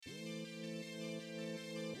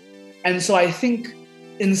And so I think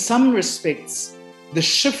in some respects, the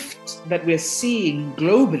shift that we're seeing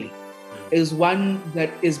globally is one that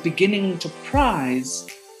is beginning to prize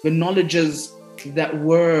the knowledges that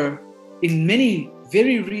were in many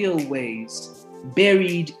very real ways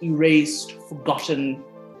buried, erased, forgotten,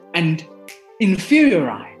 and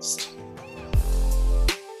inferiorized.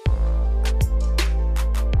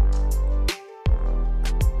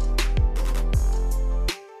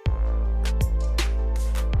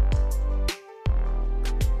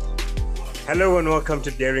 Hello and welcome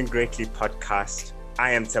to Daring Greatly podcast.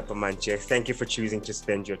 I am Tshepo Manche. Thank you for choosing to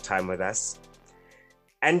spend your time with us.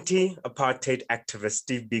 Anti-apartheid activist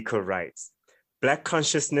Steve Biko writes, "Black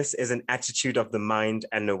consciousness is an attitude of the mind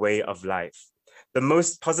and a way of life. The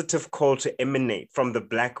most positive call to emanate from the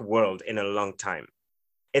Black world in a long time.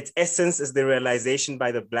 Its essence is the realization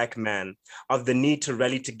by the Black man of the need to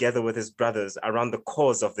rally together with his brothers around the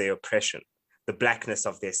cause of their oppression, the blackness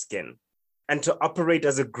of their skin, and to operate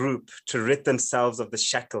as a group to rid themselves of the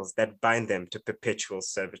shackles that bind them to perpetual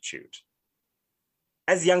servitude.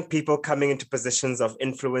 As young people coming into positions of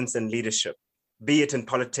influence and leadership, be it in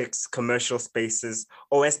politics, commercial spaces,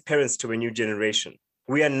 or as parents to a new generation,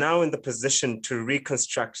 we are now in the position to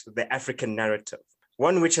reconstruct the African narrative,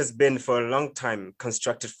 one which has been for a long time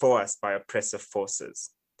constructed for us by oppressive forces.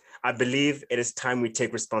 I believe it is time we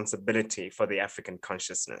take responsibility for the African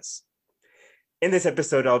consciousness." In this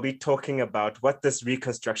episode, I'll be talking about what this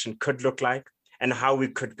reconstruction could look like and how we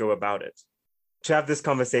could go about it. To have this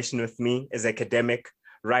conversation with me is academic,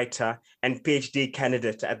 writer, and PhD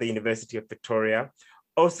candidate at the University of Pretoria,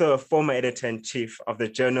 also a former editor-in-chief of the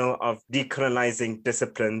Journal of Decolonizing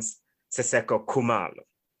Disciplines, Seseko Khumalo.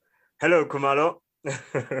 Hello, Khumalo.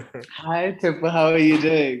 Hi, Tshepo. How are you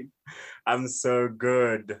doing? I'm so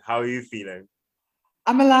good. How are you feeling?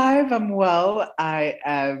 I'm alive, I'm well. I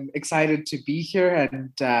am excited to be here,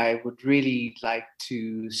 and I would really like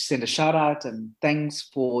to send a shout out and thanks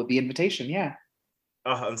for the invitation. Yeah.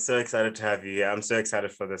 Oh, I'm so excited to have you here. I'm so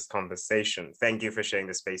excited for this conversation. Thank you for sharing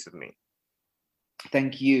the space with me.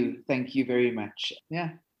 Thank you. Thank you very much.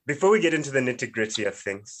 Yeah. Before we get into the nitty-gritty of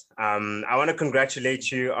things, I want to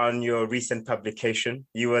congratulate you on your recent publication.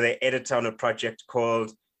 You were the editor on a project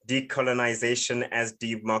called Decolonization as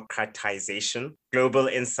Democratization, Global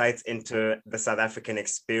Insights into the South African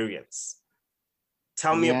Experience.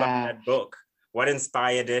 Tell me about that book. What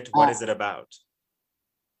inspired it? What is it about?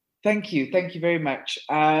 Thank you. Thank you very much.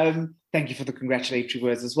 Thank you for the congratulatory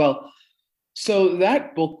words as well. So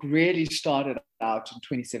that book really started out in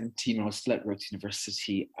 2017 when I was still at Rhodes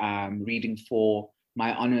University, reading for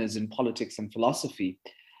my honors in politics and philosophy.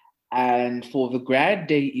 And for the grad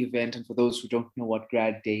day event, and for those who don't know what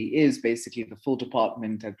grad day is, basically the full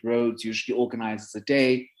department at Rhodes usually organizes a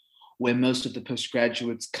day where most of the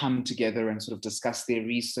postgraduates come together and sort of discuss their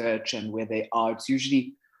research and where they are. It's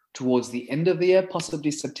usually towards the end of the year, possibly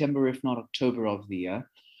September, if not October of the year.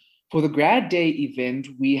 For the grad day event,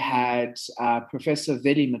 we had Professor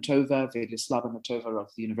Velislava Matova of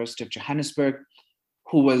the University of Johannesburg,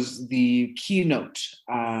 who was the keynote,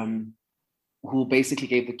 who basically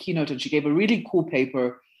gave the keynote, and she gave a really cool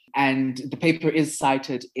paper, and the paper is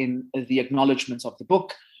cited in the acknowledgements of the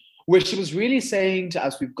book, where she was really saying to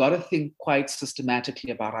us, we've got to think quite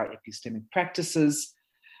systematically about our epistemic practices.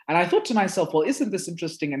 And I thought to myself, well, isn't this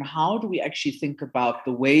interesting? And how do we actually think about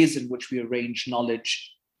the ways in which we arrange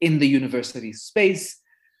knowledge in the university space,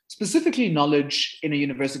 specifically knowledge in a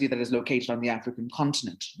university that is located on the African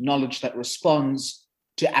continent, knowledge that responds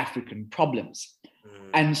to African problems?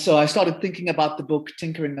 And so I started thinking about the book,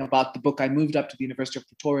 tinkering about the book. I moved up to the University of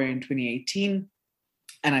Pretoria in 2018,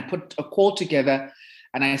 and I put a call together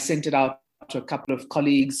and I sent it out to a couple of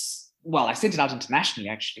colleagues. Well, I sent it out internationally,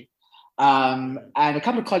 actually. And a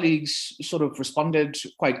couple of colleagues sort of responded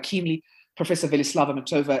quite keenly. Professor Velislava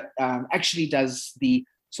Matova actually does the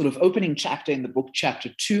sort of opening chapter in the book, chapter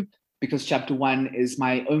 2, because chapter 1 is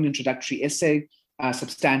my own introductory essay,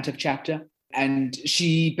 substantive chapter. And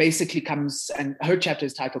she basically comes, and her chapter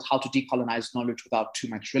is titled How to Decolonize Knowledge Without Too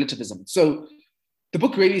Much Relativism. So the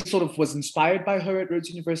book really sort of was inspired by her at Rhodes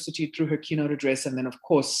University through her keynote address. And then, of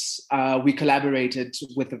course, we collaborated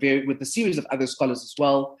with a series of other scholars as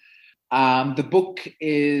well. The book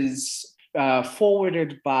is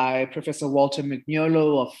forwarded by Professor Walter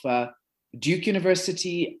Mignolo of Duke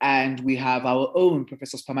University, and we have our own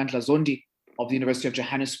Professor Spamandla Zondi of the University of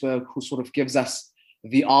Johannesburg, who sort of gives us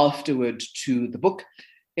the afterword to the book.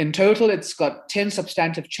 In total, it's got 10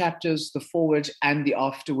 substantive chapters, the foreword and the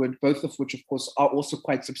afterword, both of which, of course, are also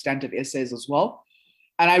quite substantive essays as well.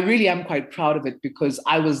 And I really am quite proud of it because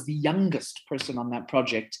I was the youngest person on that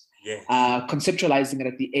project. Yes. Conceptualizing it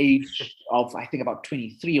at the age of, I think, about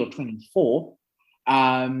 23 or 24.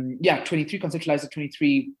 23, conceptualized at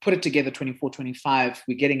 23, put it together 24, 25.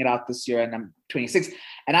 We're getting it out this year, and I'm 26.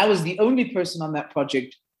 And I was the only person on that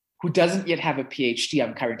project who doesn't yet have a PhD.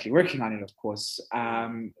 I'm currently working on it, of course.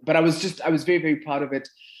 But I was very, very proud of it.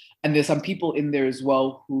 And there's some people in there as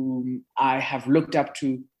well whom I have looked up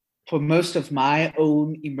to for most of my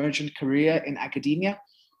own emergent career in academia.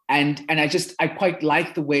 And I quite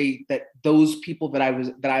like the way that those people that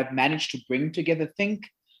I've managed to bring together think,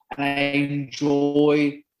 and I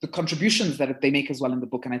enjoy the contributions that they make as well in the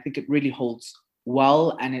book. And I think it really holds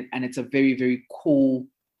well, and it's a very, very cool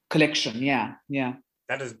collection. Yeah.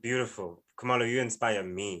 That is beautiful. Khumalo, you inspire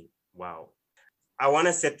me. Wow. I want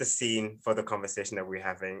to set the scene for the conversation that we're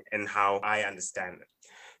having and how I understand it.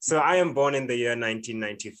 So I am born in the year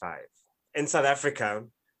 1995. In South Africa,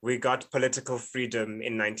 we got political freedom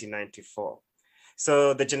in 1994.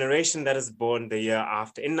 So the generation that is born the year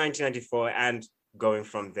after, in 1994 and going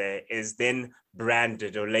from there, is then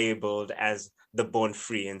branded or labeled as the born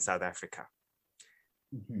free in South Africa.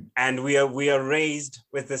 Mm-hmm. And we are raised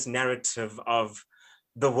with this narrative of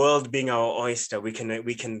the world being our oyster. We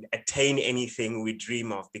can attain anything we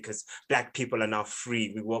dream of because Black people are now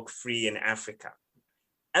free. We walk free in Africa.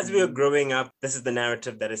 As we are growing up, this is the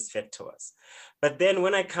narrative that is fed to us. But then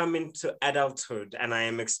when I come into adulthood and I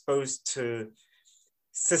am exposed to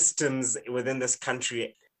systems within this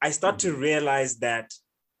country, I start to realize that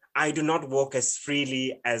I do not walk as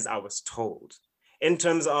freely as I was told. In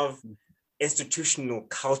terms of institutional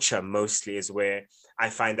culture, mostly is where I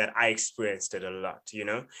find that I experienced it a lot. You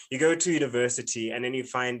know, you go to university and then you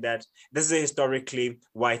find that this is a historically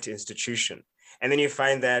white institution. And then you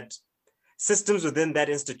find that systems within that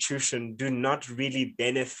institution do not really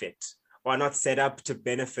benefit or are not set up to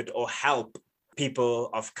benefit or help people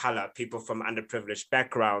of color, people from underprivileged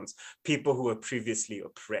backgrounds, people who were previously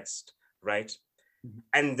oppressed, right? Mm-hmm.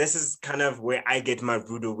 And this is kind of where I get my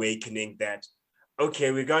rude awakening that, okay,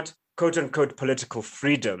 we got quote unquote political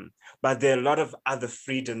freedom, but there are a lot of other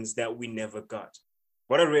freedoms that we never got.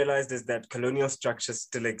 What I realized is that colonial structures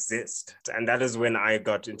still exist. And that is when I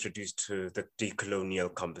got introduced to the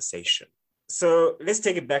decolonial conversation. So let's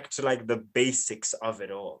take it back to like the basics of it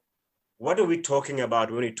all. What are we talking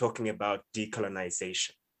about when we're talking about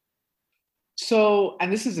decolonization? So,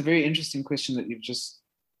 and this is a very interesting question that you've just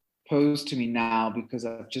posed to me now, because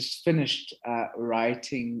I've just finished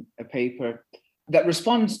writing a paper that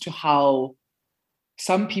responds to how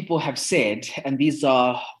some people have said, and these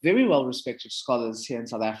are very well-respected scholars here in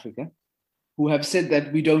South Africa, who have said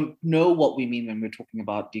that we don't know what we mean when we're talking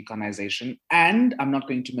about decolonization. And I'm not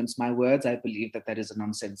going to mince my words. I believe that is a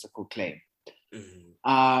nonsensical claim. Mm-hmm.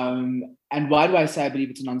 And why do I say I believe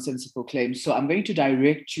it's a nonsensical claim? So I'm going to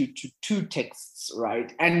direct you to two texts,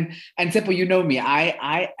 right? And Tsepo, you know me,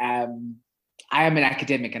 I am an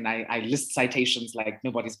academic and I list citations like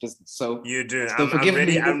nobody's business. So you do. So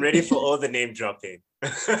I'm ready for all the name dropping.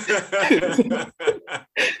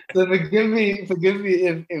 So forgive me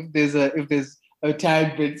if there's a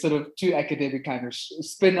tad bit sort of too academic kind of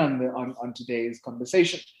spin on today's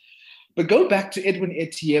conversation. But go back to Edwin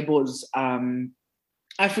Etiebo's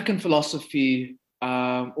African philosophy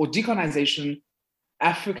or decolonization,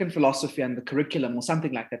 African philosophy and the curriculum, or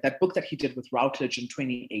something like that. That book that he did with Routledge in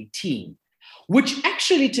 2018. Which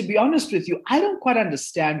actually, to be honest with you, I don't quite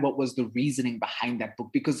understand what was the reasoning behind that book,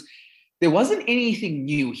 because there wasn't anything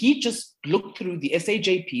new. He just looked through the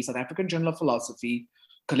SAJP, South African Journal of Philosophy,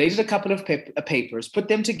 collated a couple of papers, put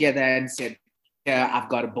them together and said, yeah, I've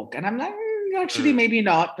got a book. And I'm like, actually, maybe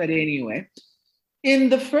not, but anyway. In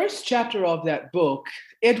the first chapter of that book,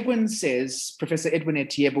 Edwin says, Professor Edwin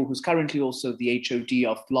Etiebo, who's currently also the HOD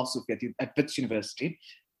of philosophy at Wits University,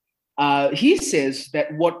 he says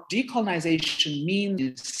that what decolonization means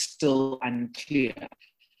is still unclear.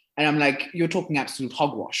 And I'm like, you're talking absolute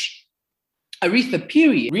hogwash. Aretha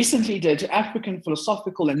Piri recently did African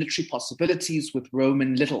Philosophical and Literary Possibilities with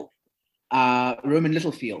Roman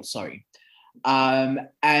Littlefield, sorry.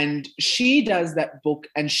 And she does that book,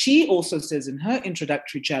 and she also says in her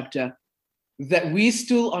introductory chapter that we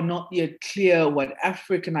still are not yet clear what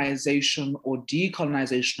Africanization or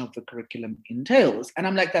decolonization of the curriculum entails. And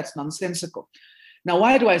I'm like, that's nonsensical. Now,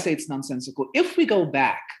 why do I say it's nonsensical? If we go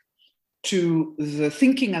back to the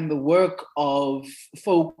thinking and the work of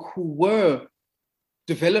folk who were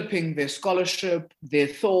developing their scholarship, their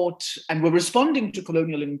thought, and were responding to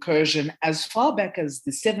colonial incursion as far back as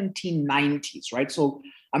the 1790s, right? So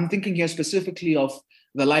I'm thinking here specifically of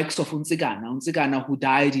the likes of Unzigana, who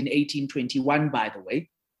died in 1821, by the way,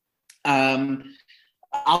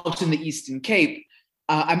 out in the Eastern Cape.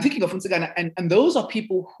 I'm thinking of Unsagana, and those are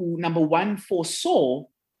people who, number one, foresaw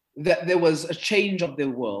that there was a change of their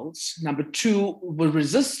worlds. Number two, were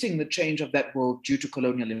resisting the change of that world due to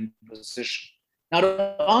colonial imposition. Now,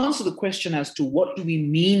 to answer the question as to what do we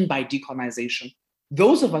mean by decolonization,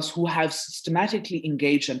 those of us who have systematically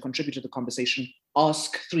engaged and contributed to the conversation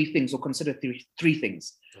ask three things, or consider three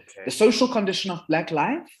things. Okay. The social condition of Black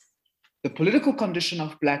life, the political condition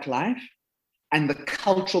of Black life, and the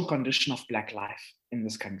cultural condition of Black life in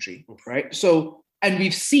this country, right? So, and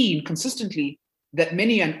we've seen consistently that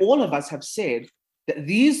many and all of us have said that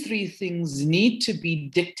these three things need to be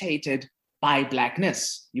dictated by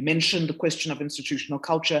Blackness. You mentioned the question of institutional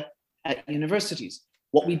culture at universities.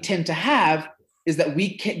 What we tend to have is that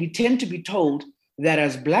we tend to be told that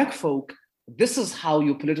as Black folk, this is how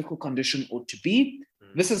your political condition ought to be.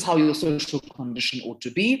 This is how your social condition ought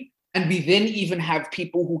to be. And we then even have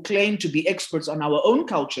people who claim to be experts on our own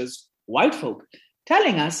cultures, white folk,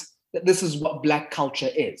 telling us that this is what Black culture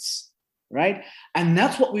is, right? And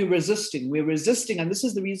that's what we're resisting. We're resisting, and this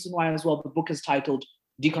is the reason why as well the book is titled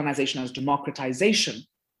Decolonization as Democratization.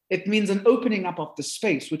 It means an opening up of the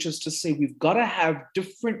space, which is to say we've got to have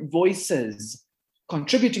different voices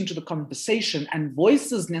contributing to the conversation, and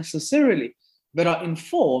voices necessarily that are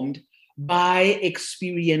informed by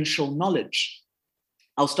experiential knowledge.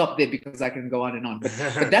 I'll stop there because I can go on and on.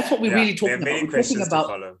 But that's what we're really talking about. We're talking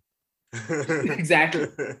about exactly.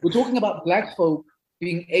 We're talking about Black folk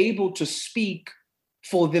being able to speak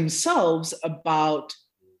for themselves about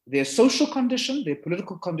their social condition, their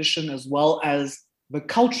political condition, as well as the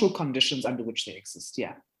cultural conditions under which they exist.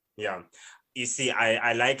 Yeah. Yeah. You see,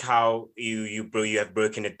 I like how you have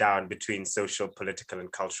broken it down between social, political,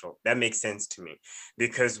 and cultural. That makes sense to me,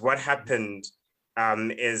 because what happened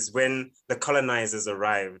is when the colonizers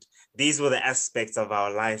arrived, these were the aspects of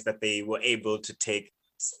our life that they were able to take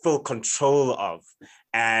full control of.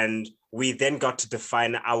 And we then got to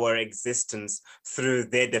define our existence through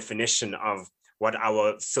their definition of what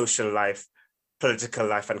our social life, political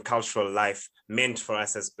life, and cultural life meant for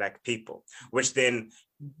us as Black people, which then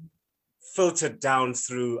filtered down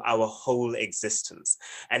through our whole existence.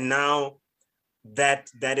 And now that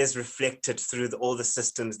is reflected through all the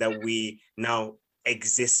systems that we now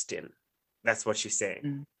exist in. That's what you're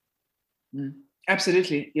saying.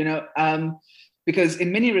 Absolutely. Because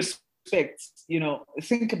in many respects,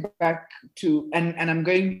 think back to, and I'm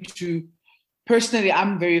going to, personally,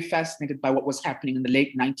 I'm very fascinated by what was happening in the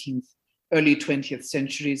late 19th, early 20th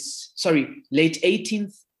centuries, late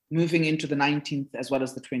 18th, moving into the 19th as well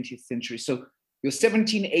as the 20th century. So your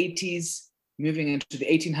 1780s, moving into the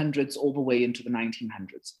 1800s, all the way into the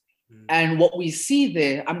 1900s. And what we see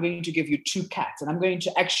there, I'm going to give you two cats, and I'm going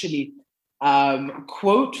to actually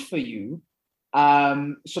quote for you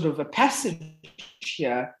sort of a passage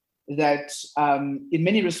here that in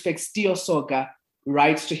many respects Tio Soga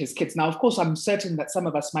writes to his kids. Now, of course, I'm certain that some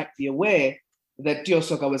of us might be aware that Tio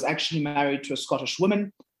Soga was actually married to a Scottish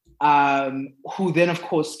woman, who then, of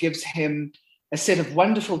course, gives him a set of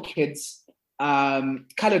wonderful kids,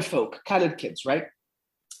 colored kids, right?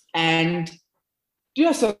 And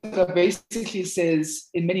Tio Soga basically says,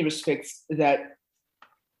 in many respects, that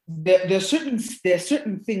there are certain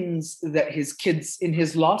things that his kids, in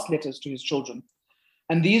his last letters to his children,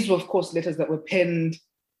 and these were, of course, letters that were penned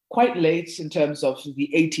quite late in terms of the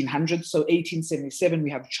 1800s. So 1877,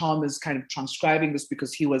 we have Chalmers kind of transcribing this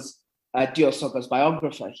because he was Tio Soga's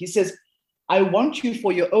biographer. He says, "I want you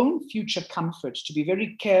for your own future comfort to be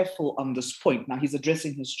very careful on this point." Now he's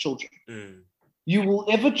addressing his children. "You will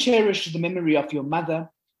ever cherish the memory of your mother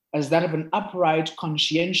as that of an upright,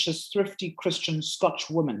 conscientious, thrifty Christian Scotch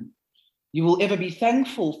woman. You will ever be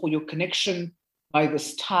thankful for your connection by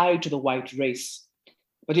this tie to the white race.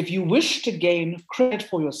 But if you wish to gain credit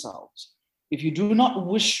for yourselves, if you do not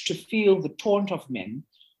wish to feel the taunt of men,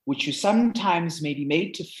 which you sometimes may be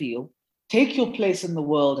made to feel, take your place in the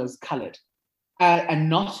world as colored, and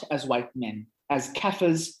not as white men, as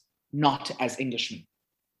Kaffirs, not as Englishmen."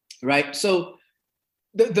 Right? So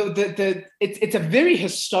it's a very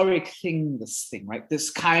historic thing, this thing, right? This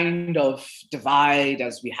kind of divide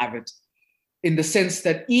as we have it, in the sense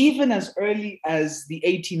that even as early as the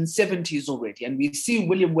 1870s already, and we see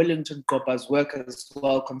William Wellington Gqoba's work as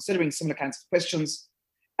well, considering similar kinds of questions,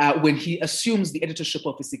 when he assumes the editorship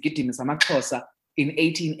of Isigidi Samaxhosa in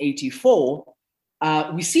 1884,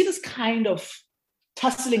 we see this kind of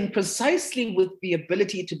tussling precisely with the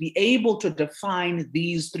ability to be able to define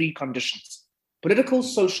these three conditions: political,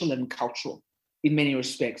 social, and cultural, in many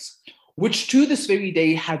respects, which to this very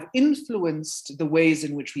day have influenced the ways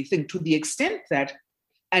in which we think, to the extent that,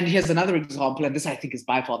 and here's another example, and this I think is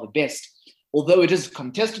by far the best, although it is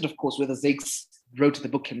contested, of course, whether Zakes wrote the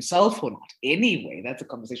book himself or not. Anyway, that's a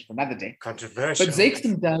conversation for another day. Controversial. But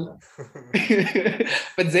Zeksom does.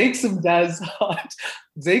 But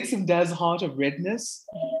Zeksom does Heart of Redness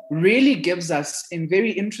really gives us, in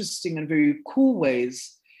very interesting and very cool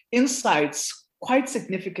ways, insights quite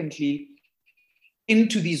significantly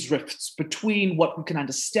into these rifts between what we can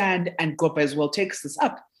understand, and Gopa as well takes this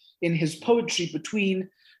up in his poetry, between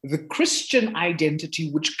the Christian identity,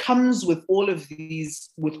 which comes with all of these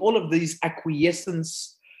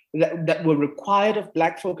acquiescence that were required of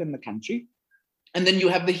Black folk in the country. And then you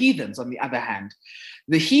have the heathens on the other hand.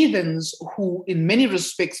 The heathens who in many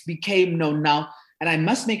respects became known now, and I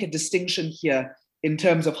must make a distinction here in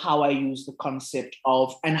terms of how I use the concept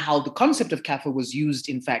of, and how the concept of Kafir was used,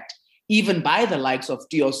 in fact, even by the likes of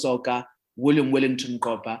Tiyo Soga, William Wellington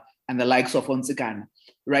Gopa, and the likes of Onsigana,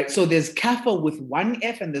 right? So there's Kafir with one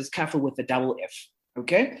F and there's Kafir with a double F,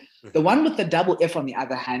 okay? The one with the double F, on the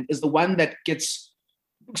other hand, is the one that gets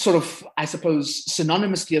sort of, I suppose,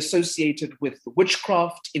 synonymously associated with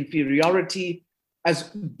witchcraft, inferiority, as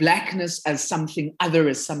Blackness, as something other,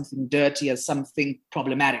 as something dirty, as something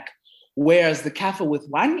problematic. Whereas the Kafir with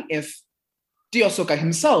one F, Tiyo Soga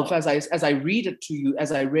himself, as I read it to you,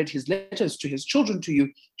 as I read his letters to his children to you,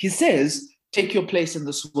 he says, take your place in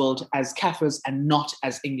this world as Kafirs and not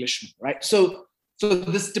as Englishmen, right? So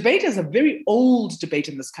this debate is a very old debate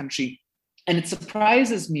in this country, and it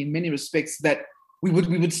surprises me in many respects that we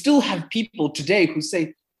would still have people today who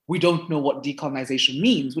say, we don't know what decolonization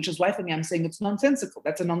means, which is why for me I'm saying it's nonsensical.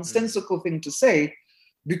 That's a nonsensical thing to say,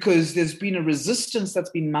 because there's been a resistance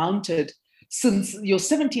that's been mounted since your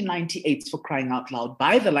 1798s, for crying out loud,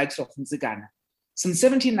 by the likes of Nzigana. Since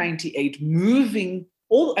 1798, moving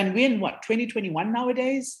all, and we're in what, 2021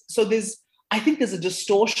 nowadays? So I think there's a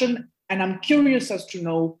distortion, and I'm curious as to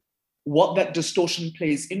know what that distortion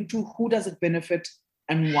plays into, who does it benefit,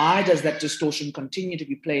 and why does that distortion continue to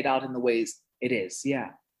be played out in the ways it is? Yeah.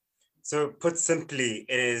 So put simply,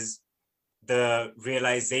 it is the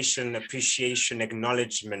realization, appreciation,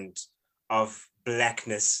 acknowledgement of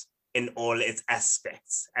Blackness in all its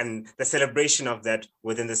aspects, and the celebration of that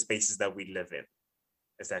within the spaces that we live in.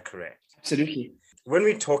 Is that correct? Absolutely. When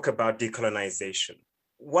we talk about decolonization,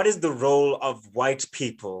 what is the role of white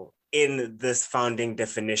people in this founding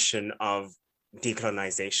definition of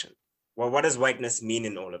decolonization? Well, what does whiteness mean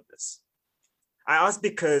in all of this? I ask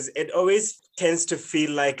because it always tends to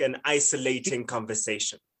feel like an isolating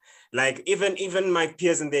conversation. Like even my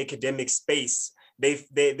peers in the academic space,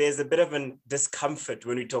 there's a bit of a discomfort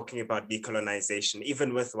when we're talking about decolonization,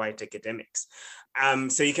 even with white academics.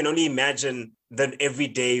 So you can only imagine the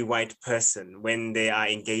everyday white person when they are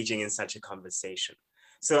engaging in such a conversation.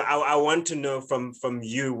 So I want to know from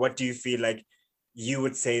you, what do you feel like you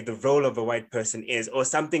would say the role of a white person is, or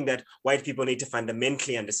something that white people need to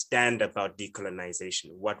fundamentally understand about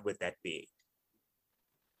decolonization? What would that be?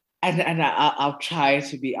 And I'll try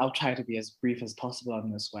to be as brief as possible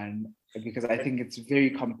on this one, because I think it's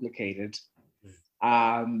very complicated.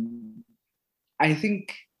 I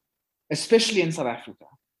think, especially in South Africa,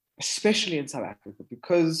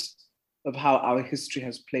 because of how our history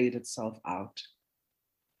has played itself out,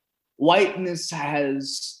 whiteness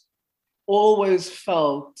has always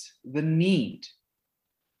felt the need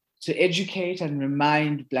to educate and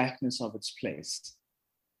remind Blackness of its place,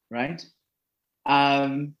 right?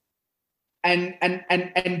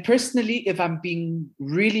 And personally, if I'm being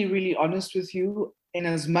really, really honest with you, in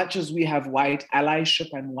as much as we have white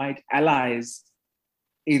allyship and white allies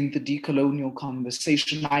in the decolonial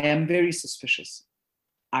conversation, I am very suspicious.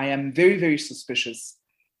 I am very, very suspicious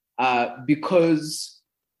because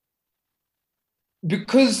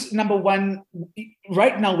number one,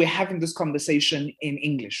 right now we're having this conversation in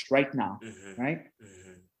English right now, right?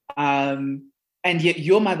 And yet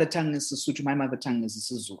your mother tongue is Sesotho, my mother tongue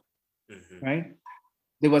is Sezulu. Right?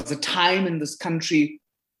 There was a time in this country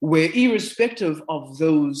where, irrespective of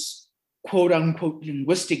those quote unquote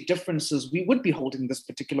linguistic differences, we would be holding this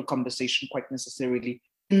particular conversation quite necessarily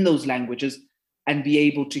in those languages and be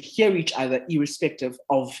able to hear each other irrespective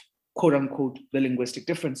of quote unquote the linguistic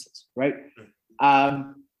differences, right?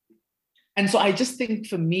 And so I just think,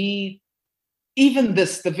 for me, even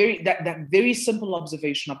this, that very simple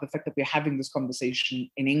observation of the fact that we're having this conversation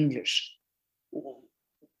in English,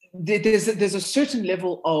 there's a certain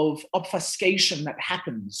level of obfuscation that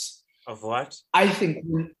happens. Of what? I think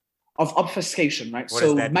of obfuscation, right? What so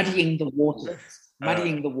does that muddying the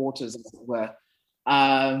waters, as it were.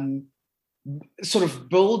 Sort of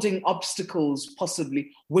building obstacles,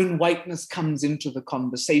 possibly, when whiteness comes into the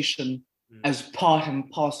conversation as part and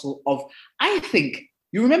parcel of, I think,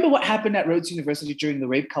 you remember what happened at Rhodes University during the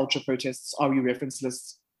rape culture protests, RU reference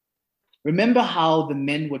lists? Remember how the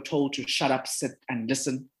men were told to shut up, sit, and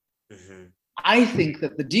listen? Mm-hmm. I think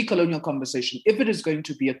that the decolonial conversation, if it is going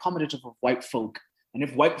to be accommodative of white folk, and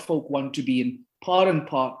if white folk want to be in part and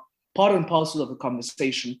parcel of the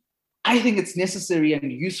conversation, I think it's necessary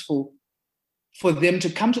and useful for them to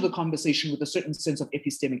come to the conversation with a certain sense of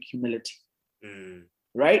epistemic humility,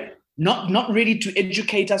 right? Not ready to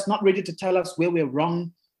educate us, not ready to tell us where we're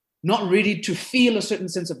wrong, not ready to feel a certain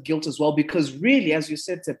sense of guilt as well, because really, as you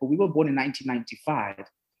said, Tsepo, we were born in 1995.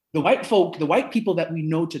 The white folk, the white people that we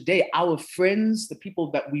know today, our friends, the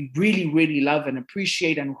people that we really, really love and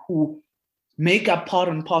appreciate and who make up part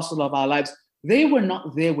and parcel of our lives, they were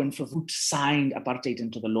not there when Verwoerd signed apartheid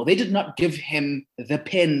into the law. They did not give him the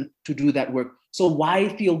pen to do that work. So why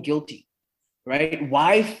feel guilty, right?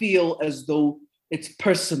 Why feel as though it's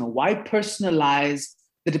personal? Why personalize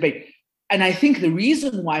the debate? And I think the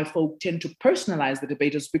reason why folk tend to personalize the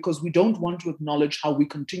debate is because we don't want to acknowledge how we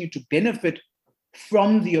continue to benefit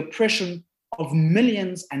from the oppression of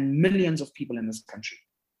millions and millions of people in this country.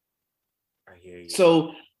 I hear you.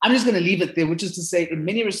 So I'm just going to leave it there, which is to say, in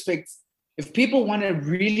many respects, if people want to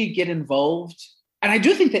really get involved, and I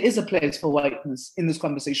do think there is a place for whiteness in this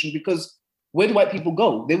conversation, because where do white people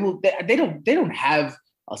go? They don't have,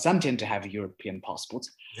 or some tend to have European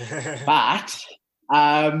passports, but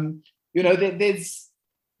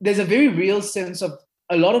there's a very real sense of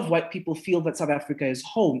a lot of white people feel that South Africa is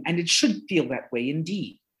home, and it should feel that way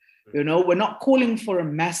indeed. You know, we're not calling for a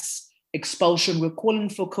mass expulsion, we're calling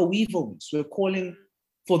for coevalence, we're calling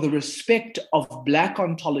for the respect of Black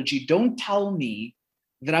ontology. Don't tell me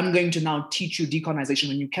that I'm going to now teach you decolonization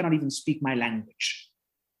when you cannot even speak my language.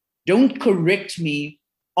 Don't correct me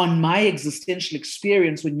on my existential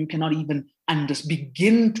experience when you cannot even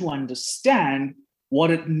begin to understand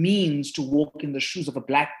what it means to walk in the shoes of a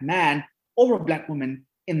Black man or a Black woman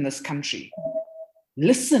in this country.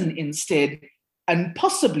 Listen instead, and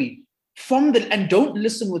possibly and don't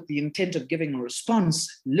listen with the intent of giving a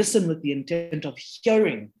response, listen with the intent of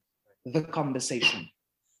hearing the conversation,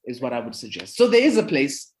 is what I would suggest. So there is a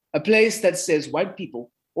place that says white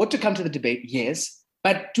people ought to come to the debate, yes,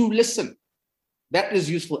 but to listen. That is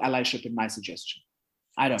useful allyship in my suggestion.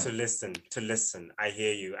 To listen. I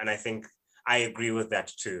hear you. And I think I agree with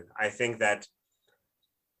that too. I think that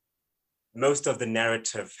most of the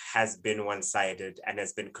narrative has been one-sided and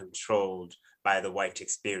has been controlled by the white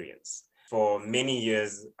experience. For many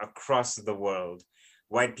years across the world,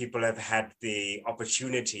 white people have had the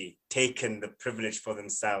opportunity, taken the privilege for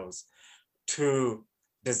themselves to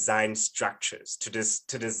design structures, to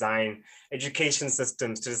design education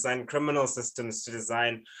systems, to design criminal systems, to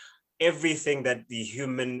design everything that the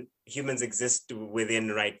humans exist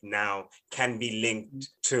within right now can be linked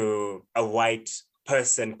to a white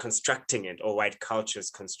person constructing it or white cultures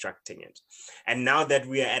constructing it. And now that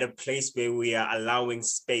we are at a place where we are allowing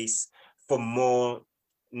space for more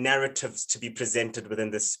narratives to be presented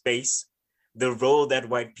within the space, the role that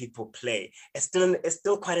white people play is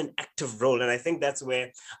still quite an active role. And I think that's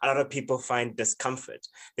where a lot of people find discomfort.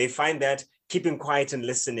 They find that keeping quiet and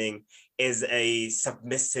listening is a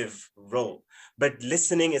submissive role, but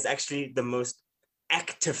listening is actually the most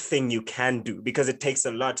active thing you can do, because it takes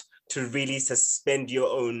a lot to really suspend your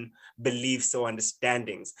own beliefs or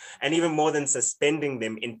understandings, and even more than suspending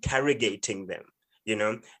them, interrogating them,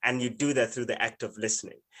 and you do that through the act of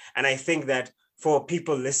listening. And I think that for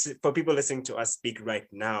people listening to us speak right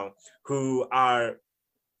now who are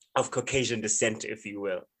of Caucasian descent, if you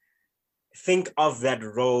will, think of that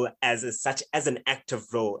role as an active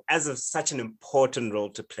role, such an important role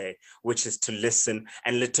to play, which is to listen,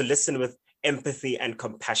 and to listen with empathy and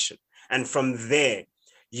compassion. And from there,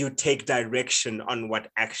 you take direction on what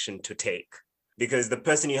action to take. Because the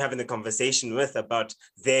person you have in the conversation with about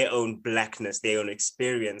their own Blackness, their own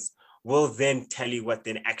experience, will then tell you what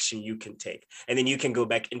then action you can take. And then you can go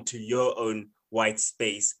back into your own white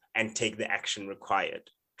space and take the action required,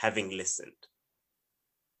 having listened.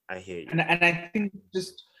 I hear you. And I think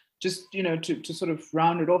just to sort of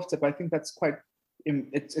round it off, I think that's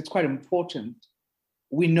it's quite important.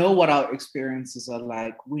 We know what our experiences are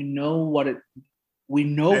like. We know what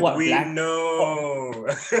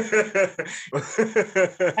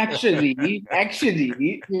actually,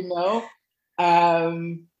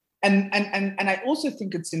 and I also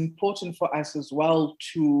think it's important for us as well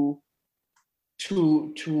to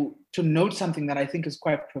note something that I think is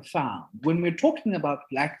quite profound. When we're talking about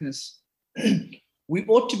Blackness, we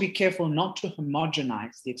ought to be careful not to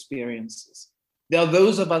homogenize the experiences. There are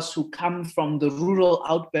those of us who come from the rural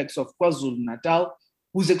outbacks of KwaZulu-Natal,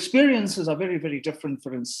 whose experiences are very, very different,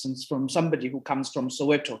 for instance, from somebody who comes from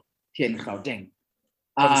Soweto here in Gauteng.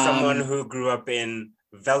 From someone who grew up in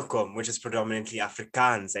welcome, which is predominantly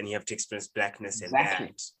Afrikaans, and you have to experience blackness in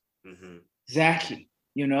that. Mm-hmm. Exactly.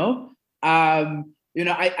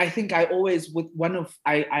 I think I always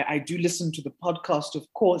I do listen to the podcast, of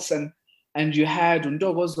course, and you had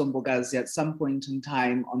Undogo Zombogazi at some point in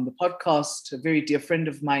time on the podcast, a very dear friend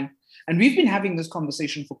of mine, and we've been having this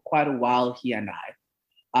conversation for quite a while, he and I,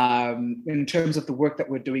 in terms of the work that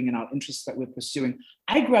we're doing and our interests that we're pursuing.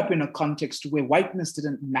 I grew up in a context where whiteness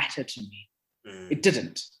didn't matter to me. It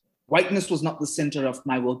didn't. Whiteness was not the center of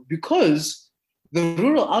my world because the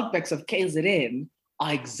rural outbacks of KZN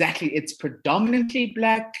are it's predominantly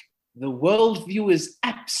Black. The worldview is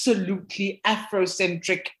absolutely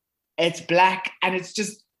Afrocentric. It's Black, and it's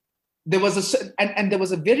just, there was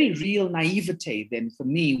a very real naivete then for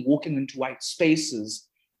me walking into white spaces.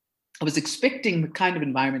 I was expecting the kind of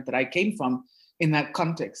environment that I came from in that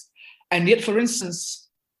context. And yet, for instance,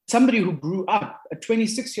 somebody who grew up, a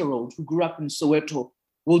 26-year-old who grew up in Soweto,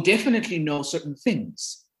 will definitely know certain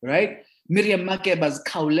things, right? Miriam Makeba's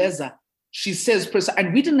Kauleza, she says,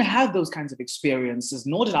 and we didn't have those kinds of experiences,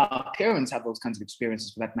 nor did our parents have those kinds of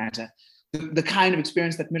experiences for that matter. The kind of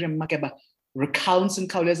experience that Miriam Makeba recounts in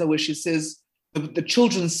Kauleza, where she says the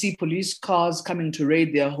children see police cars coming to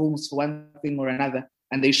raid their homes for one thing or another,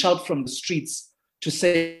 and they shout from the streets to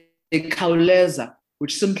say Kauleza,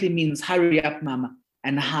 which simply means hurry up, mama,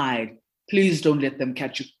 and hide. Please don't let them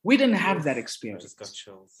catch you. We didn't have that experience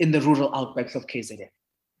in the rural outbacks of KZN.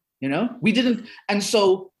 We didn't, and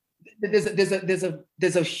so there's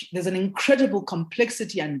an incredible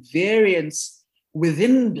complexity and variance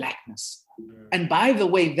within Blackness. And by the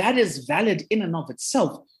way, that is valid in and of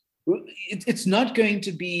itself. It's not going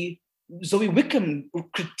to be, Zoe Wickham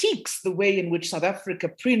critiques the way in which South Africa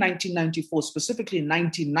pre-1994, specifically in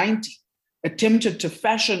 1990, attempted to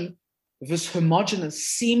fashion this homogenous,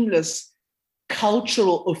 seamless,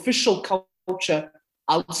 cultural, official culture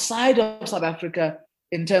outside of South Africa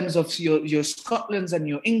in terms of your Scotlands and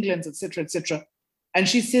your Englands, et cetera, And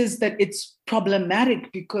she says that it's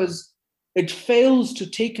problematic because it fails to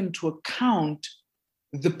take into account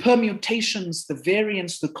the permutations, the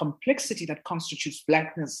variance, the complexity that constitutes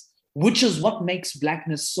Blackness, which is what makes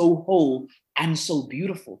Blackness so whole and so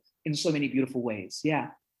beautiful in so many beautiful ways.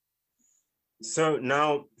 Yeah. So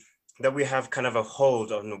now that we have kind of a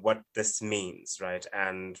hold on what this means, right,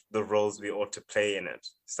 and the roles we ought to play in it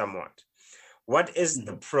somewhat, what is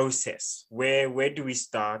the process? Where do we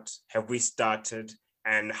start? Have we started?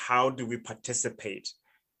 And how do we participate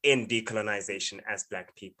in decolonization as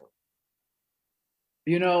Black people?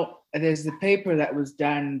 There's the paper that was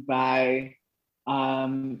done by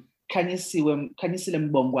Kanisile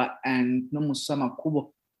Mbongwa and Nomusama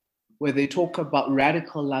Kubo, where they talk about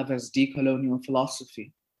radical love as decolonial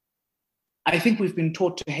philosophy. I think we've been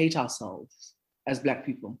taught to hate ourselves as Black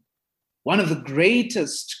people. One of the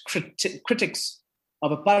greatest critics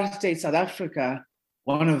of apartheid South Africa,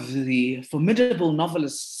 one of the formidable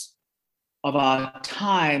novelists of our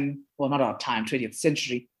time, well, not our time, 20th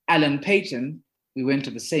century, Alan Paton. We went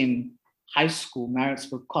to the same high school,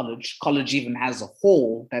 Maritzburg College. College even has a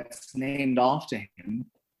hall that's named after him.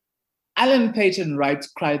 Alan Paton writes,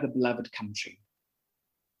 "Cry the beloved country."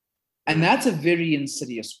 And that's a very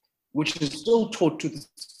insidious, which is still taught to this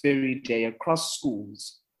very day across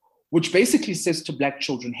schools, which basically says to Black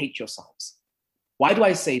children, hate yourselves. Why do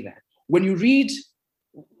I say that? When you read,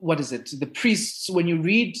 the priests, when you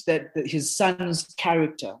read that his son's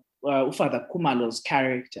character, Father Kumalo's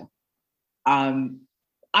character,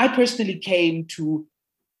 I personally came to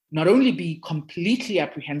not only be completely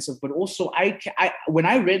apprehensive, but also when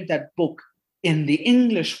I read that book in the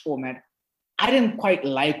English format, I didn't quite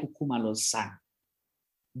like Kumalo's son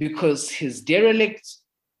because he's derelict,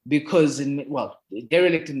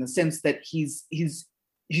 derelict in the sense that he's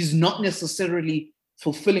not necessarily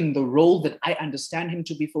fulfilling the role that I understand him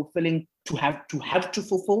to be fulfilling, to have to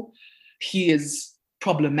fulfill. He is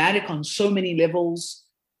problematic on so many levels,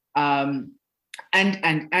 and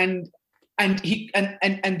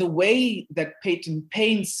the way that Paton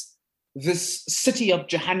paints this city of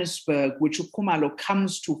Johannesburg, which Khumalo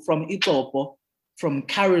comes to from Itopo, from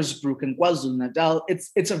Carisbrooke and KwaZulu-Natal,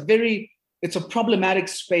 it's a problematic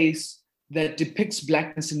space that depicts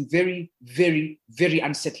Blackness in very, very, very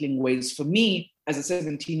unsettling ways. For me, as a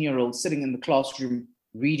 17-year-old sitting in the classroom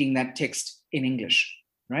reading that text in English,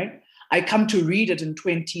 right? I come to read it in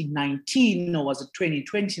 2019, or was it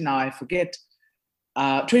 2020 now? I forget.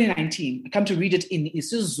 2019. I come to read it in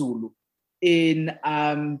isiZulu, in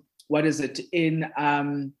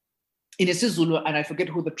isiZulu, and I forget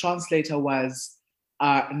who the translator was.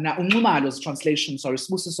 Unxumalo's translation,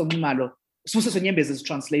 Sibusiso Nyembeze's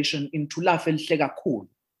translation into La Felhle Kakhulu.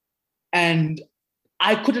 And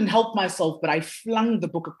I couldn't help myself, but I flung the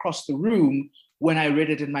book across the room when I read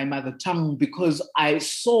it in my mother tongue, because I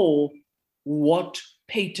saw what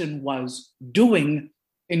Peyton was doing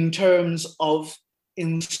in terms of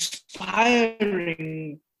inspiring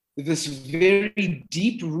this very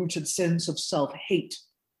deep-rooted sense of self-hate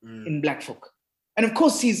in Black folk. And of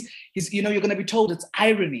course, he's you're going to be told it's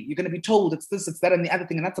irony. You're going to be told it's this, it's that, and the other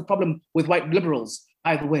thing. And that's the problem with white liberals,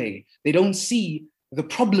 by the way. They don't see the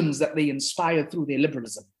problems that they inspire through their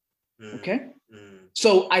liberalism. Okay?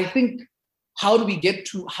 So I think, how do we get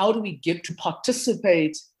to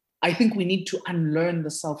participate? I think we need to unlearn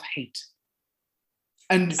the self-hate.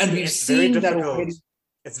 And we've seen that already.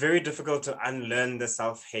 It's very difficult to unlearn the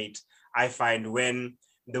self-hate, I find, when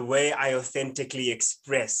the way I authentically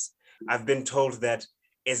express, I've been told that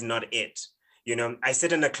is not it. I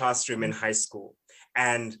sit in a classroom in high school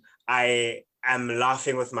and I am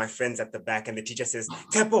laughing with my friends at the back, and the teacher says,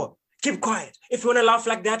 Tepo, keep quiet. If you want to laugh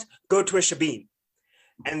like that, go to a shebeen.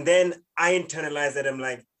 And then I internalize that. I'm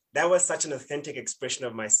like, that was such an authentic expression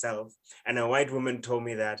of myself. And a white woman told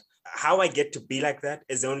me that how I get to be like that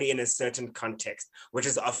is only in a certain context, which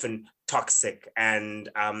is often toxic and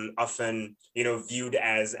often, viewed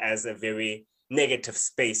as a very negative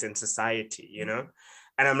space in society, And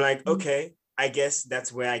I'm like, okay, I guess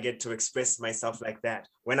that's where I get to express myself like that.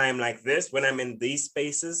 When I'm like this, when I'm in these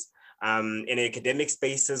spaces, in academic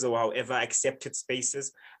spaces or however accepted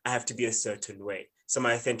spaces, I have to be a certain way. So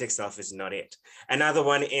my authentic self is not it. Another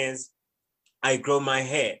one is I grow my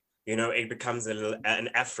hair, it becomes an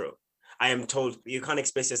afro. I am told you can't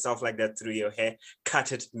express yourself like that through your hair,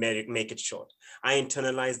 cut it, make it short. I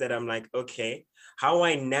internalize that. I'm like, okay, how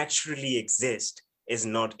I naturally exist is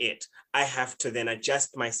not it. I have to then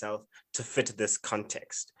adjust myself to fit this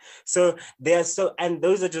context. So and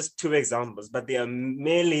those are just two examples, but there are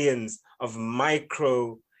millions of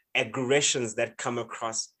micro aggressions that come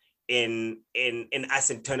across in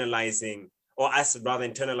us internalizing, or us rather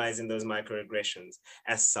internalizing those microaggressions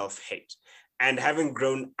as self-hate. And having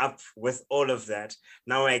grown up with all of that,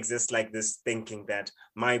 now I exist like this, thinking that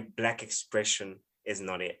my Black expression is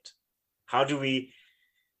not it. How do we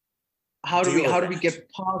get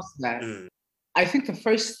past that? I think the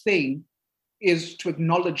first thing is to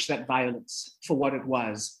acknowledge that violence for what it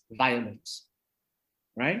was, violence,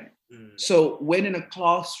 right? So when in a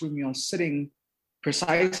classroom you're sitting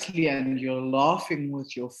precisely and you're laughing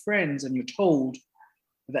with your friends and you're told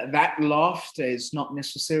that laughter is not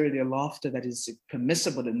necessarily a laughter that is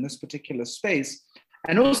permissible in this particular space.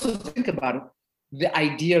 And also think about it, the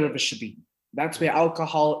idea of a shebeen. That's where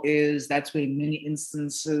alcohol is. That's where in many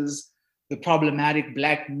instances, the problematic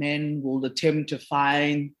Black men will attempt to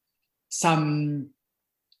find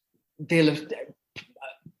they'll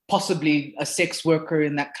possibly a sex worker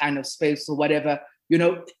in that kind of space or whatever.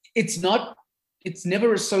 It's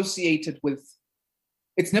never associated with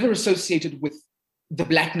the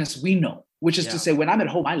Blackness we know, which is to say, when I'm at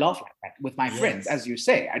home, I laugh like that with my friends, as you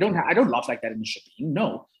say. I don't laugh like that in the shebeen.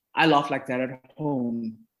 No, I laugh like that at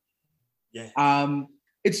home. Yeah.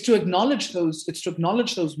 It's to acknowledge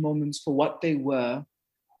those moments for what they were,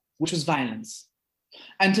 which was violence.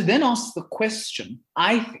 And to then ask the question,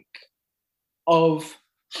 I think, of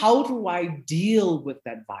how do I deal with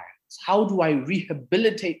that violence? How do I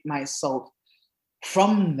rehabilitate myself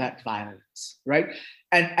from that violence, right?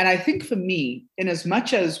 And I think for me, in as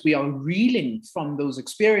much as we are reeling from those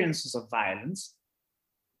experiences of violence,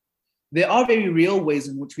 there are very real ways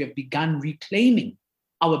in which we have begun reclaiming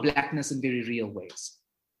our Blackness in very real ways.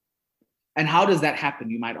 And how does that happen,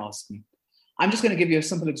 you might ask me? I'm just going to give you a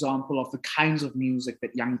simple example of the kinds of music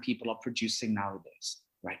that young people are producing nowadays,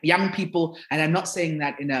 right? Young people, and I'm not saying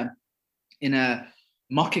that in a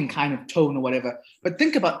mocking kind of tone or whatever, but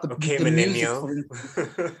think about the music,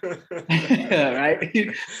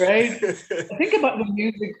 right? Think about the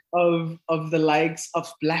music of the likes of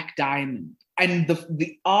Black Diamond and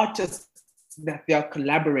the artists that they are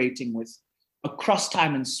collaborating with across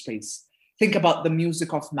time and space. Think about the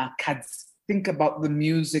music of Makadzi. Think about the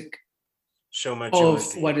music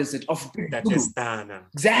of, what is it? Of that is Dana.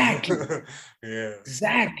 Exactly. Yeah.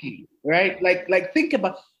 Exactly. Right? Like think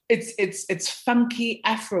about it's funky,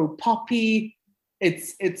 Afro poppy.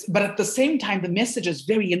 But at the same time, the message is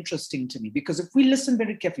very interesting to me, because if we listen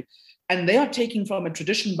very carefully, and they are taking from a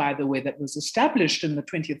tradition, by the way, that was established in the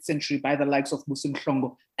 20th century by the likes of Musi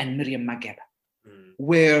Mhlongo and Miriam Makeba,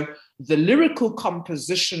 where the lyrical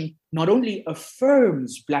composition not only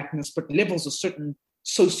affirms Blackness, but levels a certain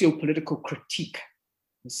socio-political critique,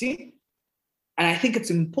 you see? And I think it's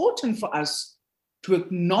important for us to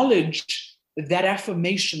acknowledge that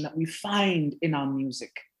affirmation that we find in our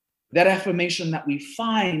music, that affirmation that we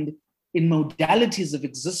find in modalities of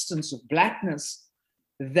existence of Blackness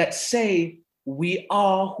that say we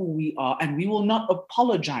are who we are and we will not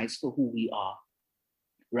apologize for who we are,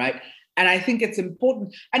 right? And I think it's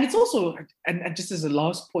important, and it's also, and just as a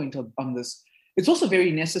last point on this, it's also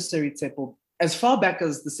very necessary, Tsepo, as far back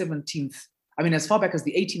as as far back as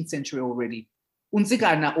the 18th century already,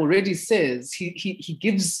 Unzigana already says, he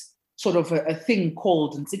gives sort of a thing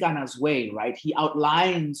called Nzigana's Way, right? He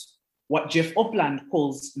outlines what Jeff Upland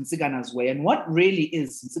calls Nzigana's Way. And what really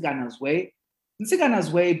is Nzigana's Way?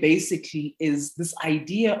 Nzigana's Way basically is this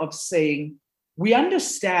idea of saying, we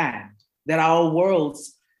understand that our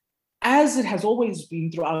worlds, as it has always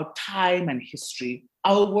been throughout time and history,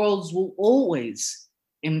 our worlds will always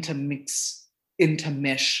intermix,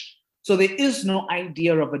 intermesh. So there is no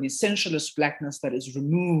idea of an essentialist Blackness that is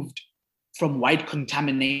removed from white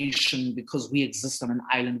contamination because we exist on an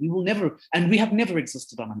island. We will never, and we have never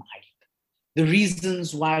existed on an island. The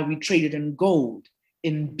reasons why we traded in gold,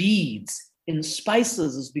 in beads, in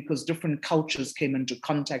spices is because different cultures came into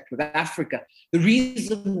contact with Africa. The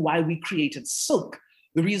reason why we created silk,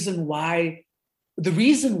 the reason why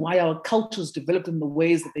our cultures developed in the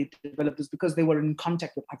ways that they developed is because they were in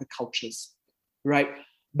contact with other cultures, right?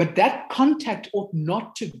 But that contact ought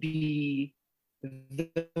not to be the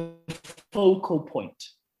focal point.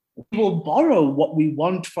 We will borrow what we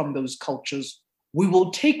want from those cultures. We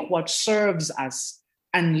will take what serves us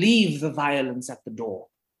and leave the violence at the door.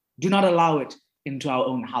 Do not allow it into our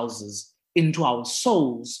own houses, into our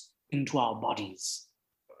souls, into our bodies.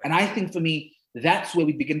 And I think for me, that's where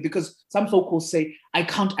we begin, because some folk will say, I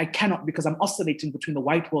cannot because I'm oscillating between the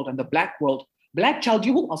white world and the Black world. Black child,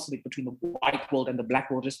 you will oscillate between the white world and the Black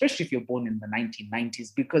world, especially if you're born in the 1990s,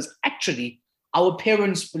 because actually our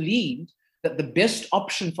parents believed that the best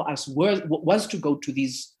option for us was to go to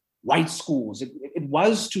these white schools. It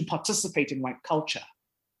was to participate in white culture,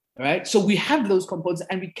 right? So we have those components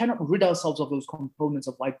and we cannot rid ourselves of those components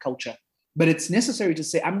of white culture. But it's necessary to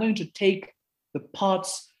say, I'm going to take the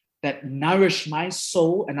parts that nourish my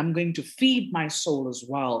soul and I'm going to feed my soul as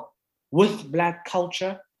well with Black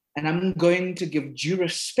culture. And I'm going to give due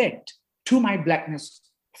respect to my Blackness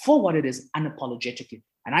for what it is unapologetically.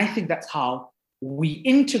 And I think that's how we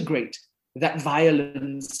integrate that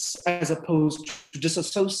violence as opposed to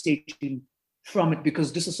disassociating from it,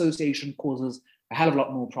 because disassociation causes a hell of a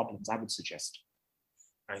lot more problems, I would suggest.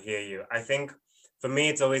 I hear you. I think for me,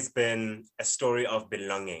 it's always been a story of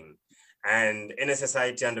belonging. And in a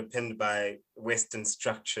society underpinned by Western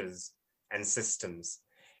structures and systems,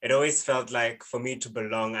 it always felt like for me to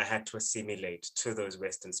belong, I had to assimilate to those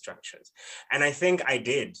Western structures. And I think I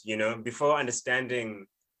did, before understanding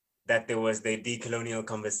that there was the decolonial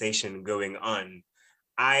conversation going on,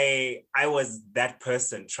 I was that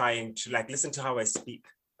person trying to listen to how I speak.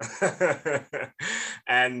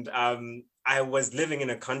 And I was living in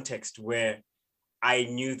a context where I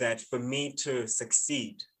knew that for me to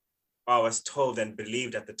succeed, or I was told and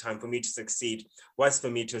believed at the time, for me to succeed was for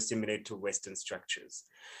me to assimilate to Western structures.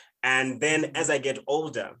 And then as I get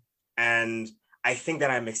older and I think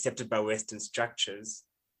that I'm accepted by Western structures,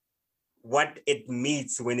 what it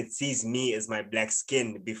meets when it sees me as my Black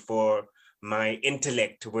skin before my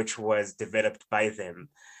intellect, which was developed by them,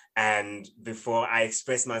 and before I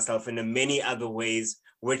express myself in the many other ways,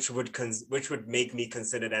 which would make me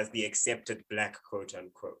considered as the accepted Black, quote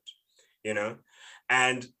unquote,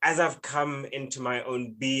 And as I've come into my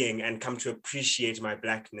own being and come to appreciate my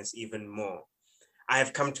Blackness even more, I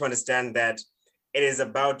have come to understand that it is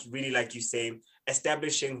about really, like you say,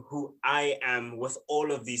 establishing who I am with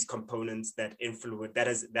all of these components that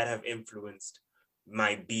have influenced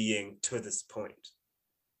my being to this point.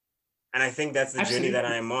 And I think that's the Absolutely. Journey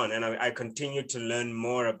that I am on. And I continue to learn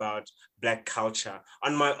more about Black culture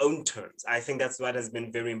on my own terms. I think that's what has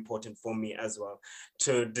been very important for me as well,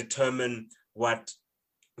 to determine what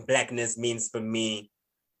Blackness means for me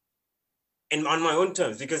and on my own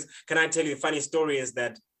terms. Because can I tell you a funny story is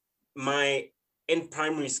that in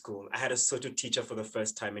primary school, I had a Sotho teacher for the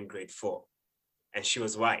first time in grade 4, and she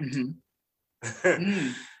was white.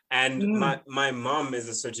 Mm-hmm. And my mom is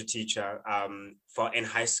a Sotho teacher in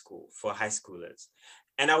high school for high schoolers.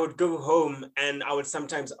 And I would go home and I would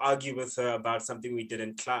sometimes argue with her about something we did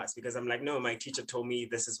in class, because I'm like, no, my teacher told me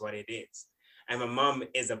this is what it is. And my mom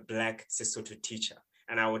is a Black Sesotho teacher.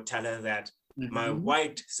 And I would tell her that my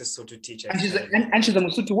white Sesotho teacher. And she's a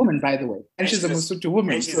Mosotho woman, by the way. And she's a Mosotho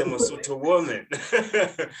woman. And she's a Mosotho woman.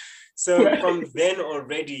 So right. From then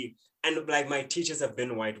already, and my teachers have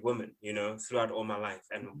been white women, throughout all my life,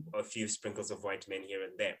 and a few sprinkles of white men here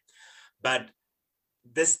and there. But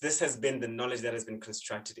this has been the knowledge that has been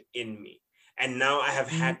constructed in me. And now I have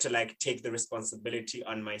had to like take the responsibility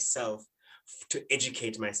on myself to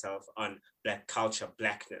educate myself on Black culture,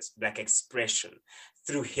 Blackness, Black expression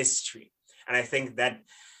through history. And I think that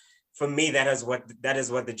for me, that is what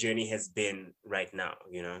the journey has been right now,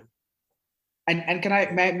 you know. And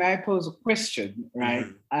can may I pose a question, right?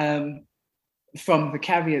 From the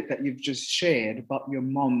caveat that you've just shared about your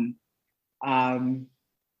mom,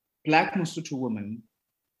 Black Mosotho woman,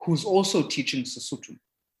 who's also teaching Sesotho,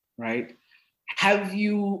 right? Have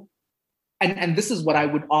you, and this is what I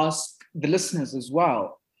would ask the listeners as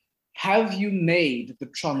well, have you made the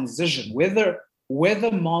transition,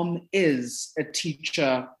 whether mom is a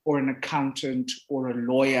teacher or an accountant or a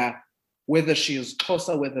lawyer, whether she is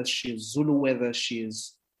Xhosa, whether she is Zulu, whether she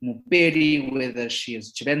is Mupedi, whether she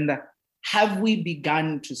is Chibenda, have we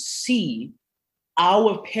begun to see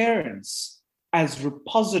our parents as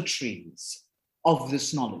repositories of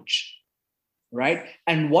this knowledge, right?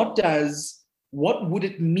 And what would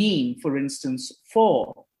it mean, for instance,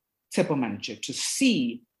 for Tshepo Mantshe to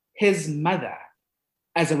see his mother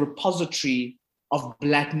as a repository of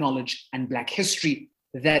Black knowledge and Black history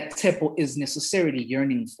that Tshepo is necessarily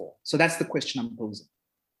yearning for? So that's the question I'm posing.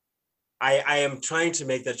 I am trying to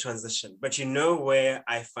make that transition, but you know where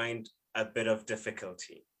I find a bit of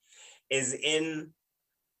difficulty is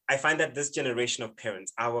I find that this generation of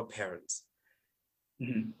parents, our parents,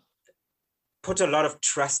 put a lot of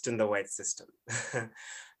trust in the white system,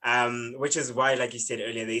 which is why, like you said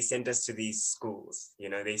earlier, they sent us to these schools. You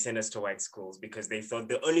know, they sent us to white schools because they thought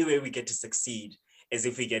the only way we get to succeed is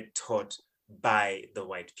if we get taught by the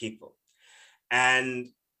white people. And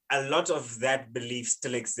a lot of that belief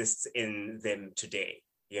still exists in them today.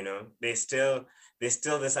 You know, there's still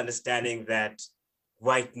this understanding that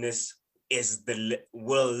whiteness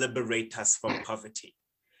will liberate us from poverty.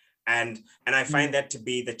 And I find that to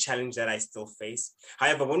be the challenge that I still face.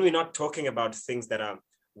 However, when we're not talking about things that are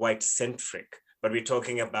white-centric, but we're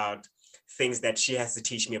talking about things that she has to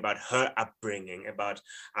teach me about her upbringing, about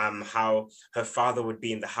how her father would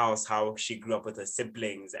be in the house, how she grew up with her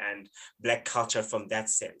siblings, and Black culture from that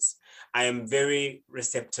sense, I am very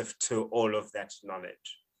receptive to all of that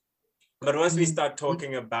knowledge. But once we start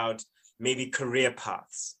talking about maybe career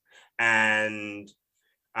paths and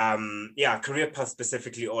career paths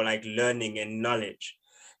specifically, or like learning and knowledge,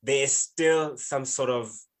 there is still some sort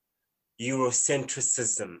of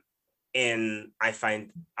Eurocentrism in, I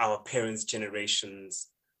find, our parents' generation's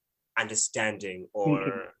understanding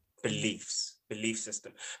or belief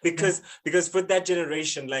system. Because for that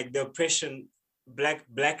generation, like the oppression,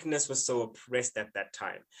 Blackness was so oppressed at that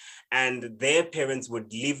time. And their parents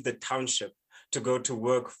would leave the township to go to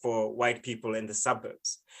work for white people in the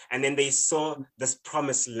suburbs. And then they saw this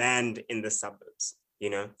promised land in the suburbs, you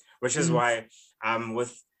know, which is why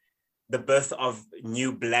with the birth of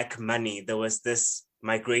new Black money, there was this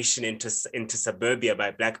migration into suburbia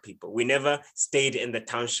by Black people. We never stayed in the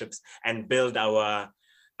townships and built our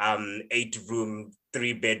 8-room,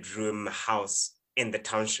 3-bedroom house in the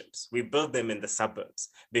townships. We built them in the suburbs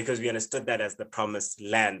because we understood that as the promised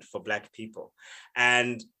land for Black people.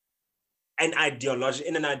 And in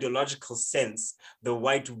an ideological sense, the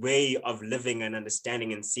white way of living and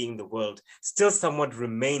understanding and seeing the world still somewhat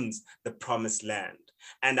remains the promised land.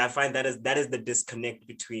 And I find that is the disconnect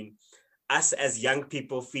between us as young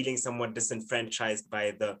people feeling somewhat disenfranchised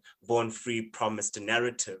by the born free promised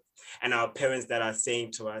narrative, and our parents that are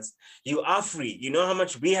saying to us, you are free. You know how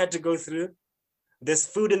much we had to go through? There's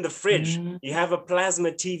food in the fridge. You have a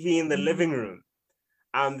plasma TV in the living room.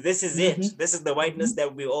 This is it. This is the whiteness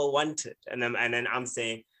that we all wanted. And then I'm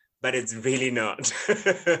saying, but it's really not.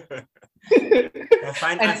 I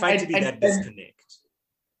find to be that disconnect.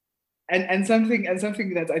 And something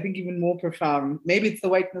that's, I think, even more profound. Maybe it's the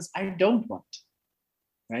whiteness I don't want,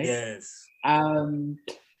 right? Yes.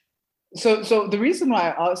 So the reason why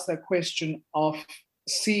I asked that question of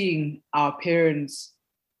seeing our parents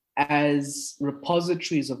as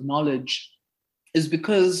repositories of knowledge is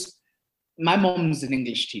because my mom's an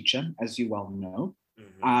English teacher, as you well know.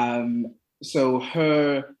 So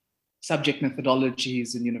her subject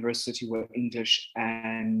methodologies in university were English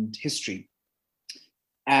and history.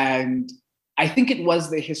 And I think it was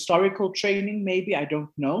the historical training, maybe, I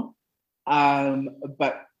don't know.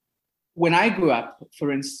 But when I grew up,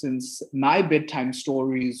 for instance, my bedtime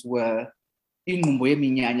stories were Ingumbo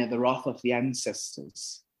Yeminyanya, The Wrath of the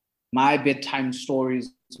Ancestors. My bedtime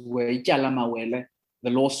stories were Ityala Mawele,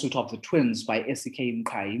 The Lawsuit of the Twins by S.C.K.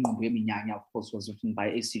 Mkai. Ingumbo Yeminyanya, of course, was written by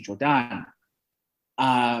A.C. Jordan.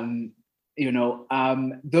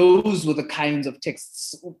 Those were the kinds of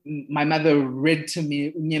texts my mother read to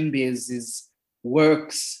me, Unyembezi's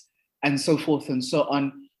works, and so forth and so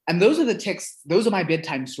on. And those are the texts, those are my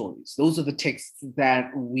bedtime stories. Those are the texts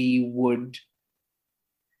that we would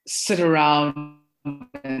sit around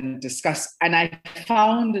and discuss. And I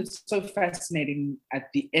found it so fascinating at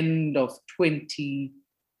the end of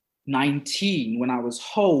 2019 when I was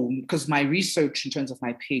home, because my research in terms of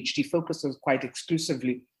my PhD focuses quite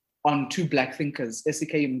exclusively on two Black thinkers,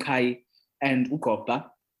 S.E.K. Mkhai and Ugoba,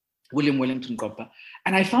 William Wellington Gopper.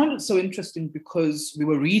 And I found it so interesting because we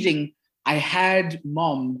were reading, I had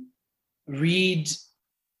mom read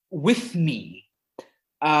with me,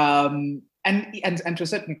 and to a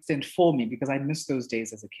certain extent for me, because I miss those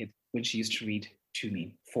days as a kid when she used to read to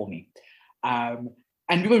me, for me. And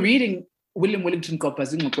we were reading William Wellington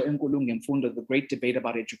Gopper's Ingxoxo Enkulu Ngemfundo, the great debate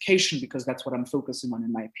about education, because that's what I'm focusing on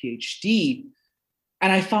in my PhD.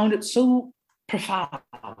 And I found it so profound.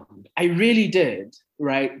 I really did,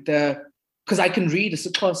 right? Because I can read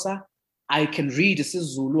isiXhosa, I can read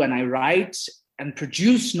isiZulu, and I write and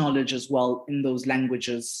produce knowledge as well in those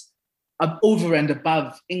languages over and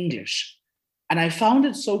above English. And I found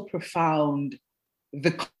it so profound,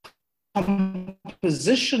 the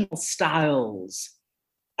compositional styles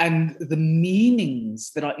and the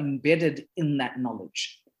meanings that are embedded in that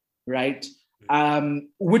knowledge, right?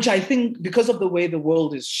 Which I think, because of the way the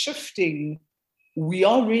world is shifting, we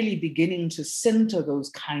are really beginning to center those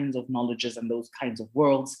kinds of knowledges and those kinds of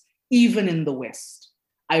worlds, even in the West.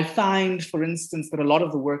 I find, for instance, that a lot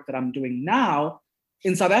of the work that I'm doing now,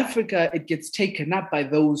 in South Africa, it gets taken up by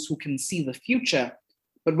those who can see the future.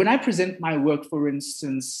 But when I present my work, for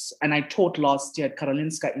instance, and I taught last year at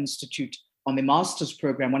Karolinska Institute on the master's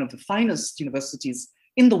program, one of the finest universities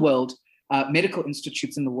in the world, medical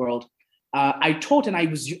institutes in the world, I taught and I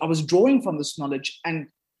was drawing from this knowledge, and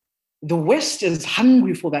the West is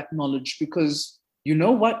hungry for that knowledge because you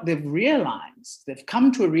know what? They've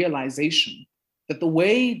come to a realization that the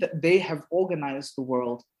way that they have organized the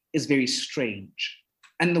world is very strange.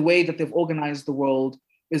 And the way that they've organized the world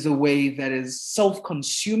is a way that is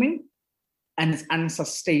self-consuming and is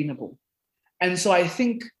unsustainable. And so I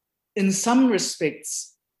think in some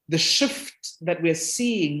respects, the shift that we're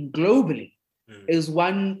seeing globally is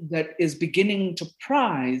one that is beginning to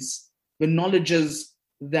prize the knowledges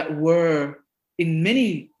that were in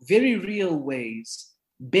many very real ways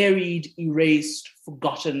buried, erased,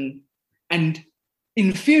 forgotten, and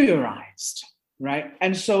inferiorized, right?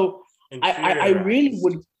 And so I really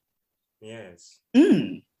would, yes.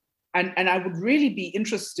 And I would really be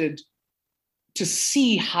interested to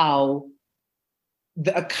see how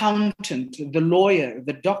the accountant, the lawyer,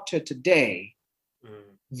 the doctor today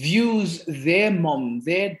views their mom,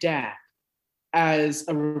 their dad, as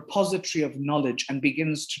a repository of knowledge and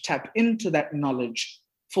begins to tap into that knowledge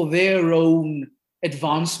for their own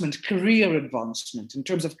advancement, career advancement, in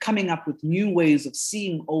terms of coming up with new ways of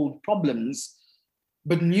seeing old problems,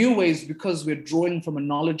 but new ways because we're drawing from a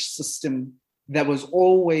knowledge system that was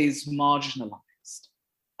always marginalized.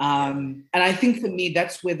 And I think for me,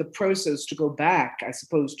 that's where the process, to go back, I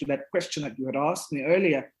suppose, to that question that you had asked me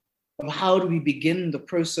earlier, of how do we begin the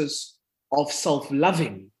process of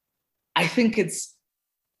self-loving? I think it's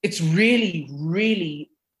really, really,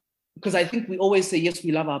 because I think we always say, yes,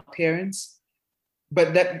 we love our parents,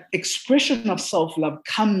 but that expression of self-love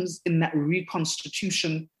comes in that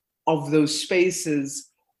reconstitution of those spaces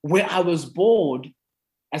where I was bored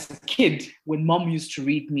as a kid when mom used to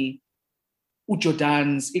read me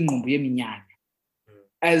uJordan's Ingqumbu Yeminyanya.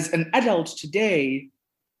 As an adult today,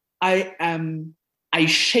 I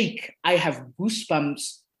shake, I have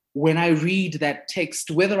goosebumps when I read that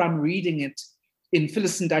text, whether I'm reading it in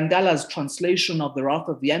Phyllis Ndandala's translation of The Wrath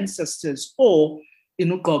of the Ancestors or in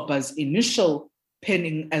Ugoba's initial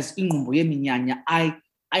penning as Ingqumbu Yeminyanya, I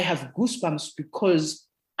have goosebumps because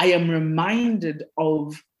I am reminded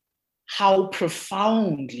of how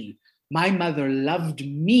profoundly my mother loved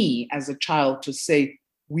me as a child to say,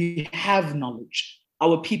 we have knowledge.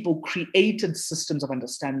 Our people created systems of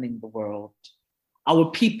understanding the world.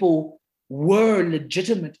 Our people were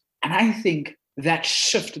legitimate. And I think that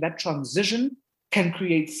shift, that transition can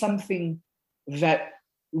create something that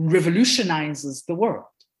revolutionizes the world.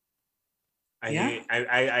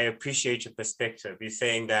 I appreciate your perspective. You're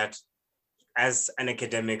saying that as an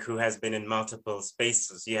academic who has been in multiple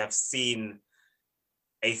spaces, you have seen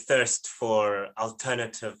a thirst for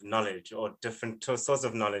alternative knowledge or different sources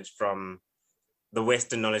of knowledge from the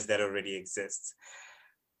Western knowledge that already exists.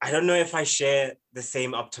 I don't know if I share the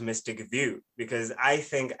same optimistic view, because I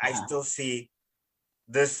think I still see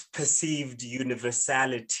this perceived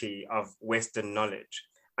universality of Western knowledge.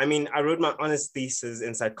 I mean, I wrote my honors thesis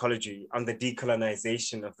in psychology on the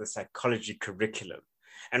decolonization of the psychology curriculum.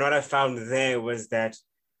 And what I found there was that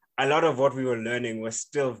a lot of what we were learning was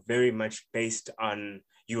still very much based on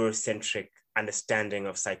Eurocentric understanding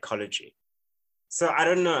of psychology. So I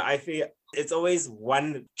don't know, I feel it's always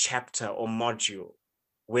one chapter or module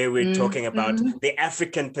where we're talking about the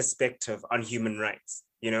African perspective on human rights.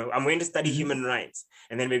 You know, I'm going to study human rights,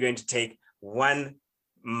 and then we're going to take 1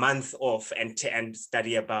 month off and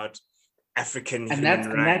study about African human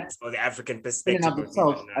rights or the African perspective in and of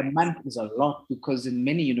itself. A month is a lot, because in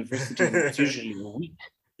many universities it's usually a week,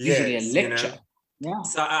 usually a lecture. You know? Yeah.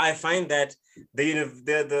 So I find that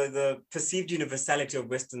the perceived universality of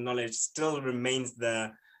Western knowledge still remains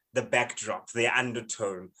the backdrop, the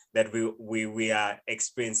undertone that we are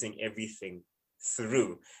experiencing everything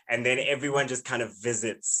through, and then everyone just kind of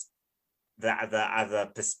visits the other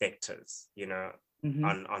perspectives, you know,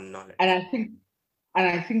 on knowledge. And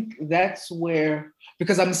I think that's where,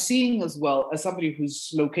 because I'm seeing as well, as somebody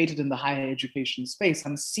who's located in the higher education space,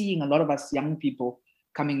 I'm seeing a lot of us young people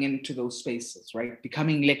coming into those spaces, right?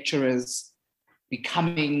 Becoming lecturers,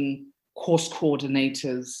 becoming course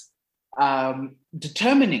coordinators,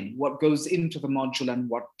 determining what goes into the module and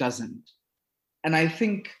what doesn't. And I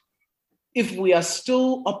think if we are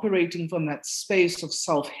still operating from that space of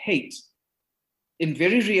self-hate in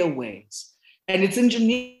very real ways, and it's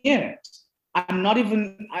engineered, I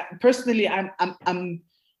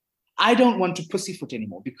don't want to pussyfoot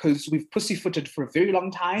anymore, because we've pussyfooted for a very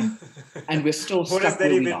long time and we're still stuck. What does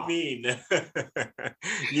that even mean?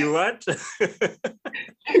 You what?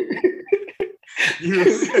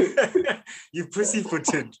 You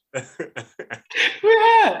pussyfooted.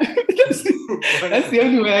 Yeah. That's the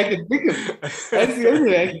only way I can think of it. That's the only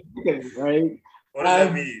way I can think of it, right? What does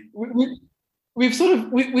that mean? We've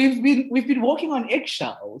been walking on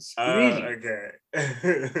eggshells, really, okay.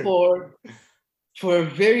 for a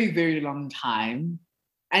very, very long time.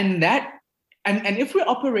 And if we're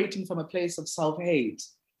operating from a place of self-hate,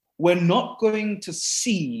 we're not going to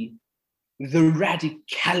see the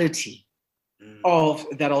radicality of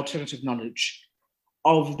that alternative knowledge,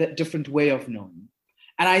 of that different way of knowing.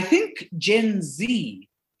 And I think Gen Z,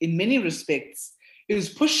 in many respects, is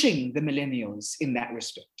pushing the millennials in that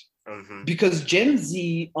respect. Because Gen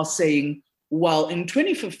Z are saying, well, in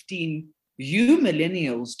 2015, you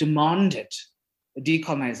millennials demanded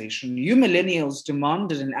decolonization. You millennials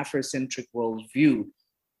demanded an Afrocentric worldview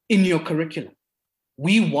in your curriculum.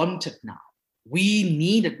 We want it now. We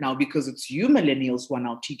need it now, because it's you millennials who are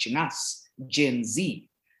now teaching us, Gen Z,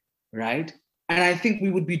 right? And I think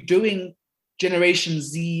we would be doing Generation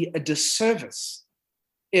Z a disservice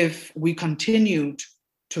if we continued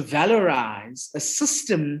to valorize a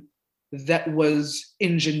system that was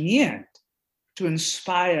engineered to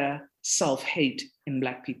inspire self-hate in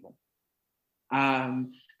Black people.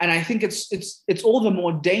 And I think it's all the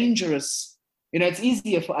more dangerous. You know, it's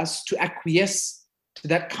easier for us to acquiesce to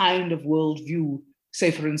that kind of worldview.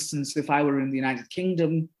 Say, for instance, if I were in the United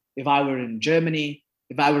Kingdom, if I were in Germany,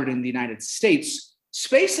 if I were in the United States,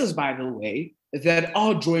 spaces, by the way, that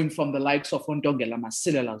are drawing from the likes of Ontongela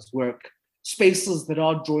Masilela's work, spaces that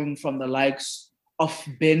are drawing from the likes of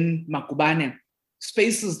Ben Makubane,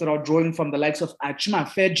 spaces that are drawing from the likes of Achima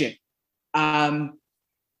Feje,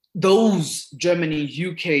 those Germany,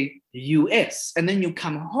 UK, US, and then you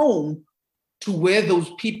come home to where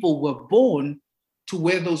those people were born, to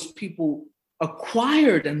where those people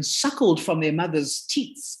acquired and suckled from their mother's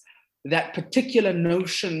teats that particular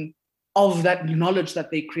notion of that knowledge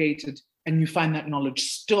that they created, and you find that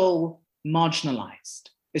knowledge still marginalized,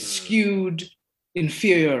 skewed,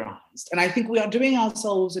 inferiorized. And I think we are doing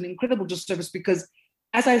ourselves an incredible disservice, because,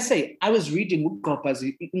 as I say, I was reading Ugopa's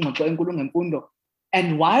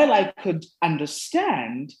and while I could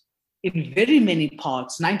understand in very many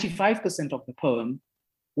parts, 95% of the poem,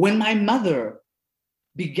 when my mother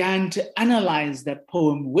began to analyze that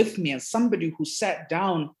poem with me as somebody who sat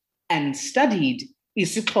down and studied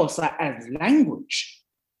isiXhosa as language,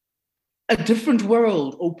 a different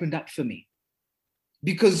world opened up for me.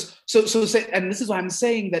 Because, and this is why I'm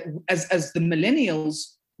saying that as the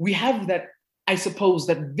millennials, we have that, I suppose,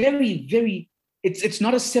 that very, very, it's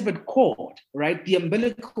not a severed cord, right? The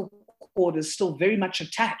umbilical cord is still very much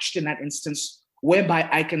attached in that instance, whereby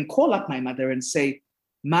I can call up my mother and say,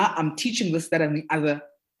 Ma, I'm teaching this, that, and the other.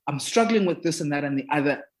 I'm struggling with this and that and the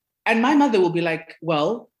other. And my mother will be like,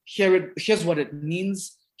 well, here's what it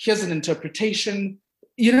means. Here's an interpretation.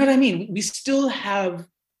 You know what I mean? We still have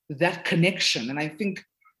that connection. And I think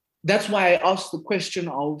that's why I asked the question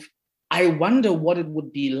of, I wonder what it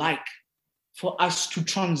would be like for us to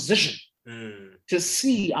transition, to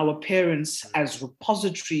see our parents as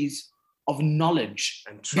repositories of knowledge.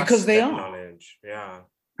 And because they are. Knowledge. Yeah.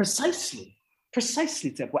 Precisely,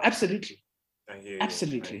 Tsepo. Absolutely. I hear you. I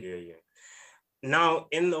Absolutely. hear you. Now,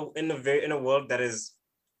 in a world that is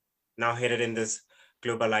now headed in this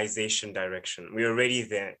globalization direction, we're already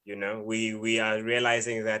there. You know, we are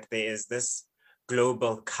realizing that there is this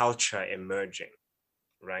global culture emerging,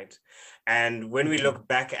 right? And when we look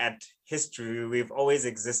back at history, we've always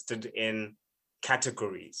existed in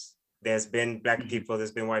categories. There's been Black people,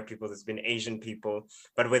 there's been white people, there's been Asian people,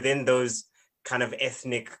 but within those kind of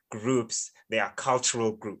ethnic groups, there are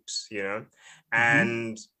cultural groups, you know?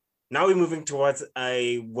 And now we're moving towards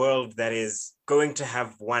a world that is going to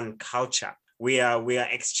have one culture. We are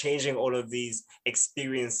exchanging all of these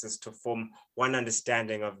experiences to form one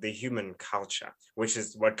understanding of the human culture, which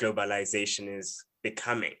is what globalization is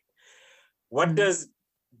becoming. What does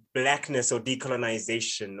Blackness or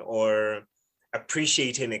decolonization or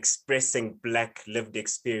appreciating, expressing Black lived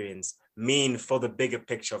experience mean for the bigger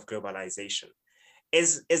picture of globalization?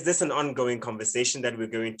 Is this an ongoing conversation that we're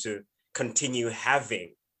going to continue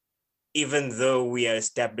having, even though we are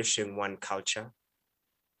establishing one culture?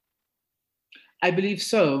 I believe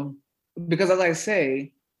so, because as I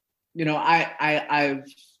say, you know, I've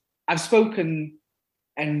spoken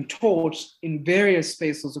and taught in various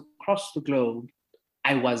spaces across the globe.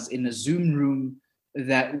 I was in a Zoom room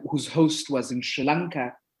whose host was in Sri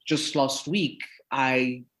Lanka just last week.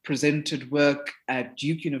 I presented work at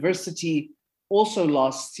Duke University also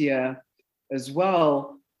last year as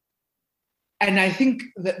well. And I think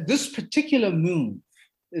that this particular move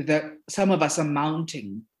that some of us are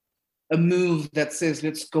mounting, a move that says,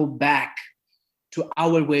 let's go back to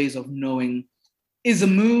our ways of knowing, is a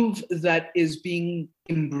move that is being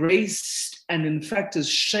embraced and in fact is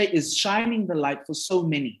shining the light for so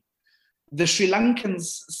many. The Sri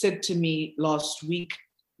Lankans said to me last week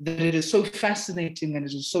that it is so fascinating and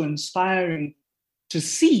it is so inspiring to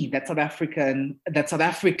see that South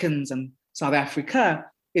Africans and South Africa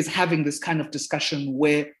is having this kind of discussion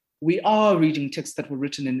where we are reading texts that were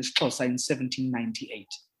written in Xhosa in 1798.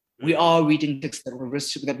 We are reading texts that were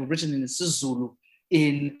written in isiZulu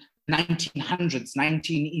in 1900s,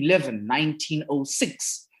 1911,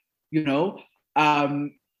 1906, you know.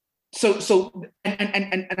 So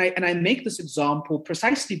I make this example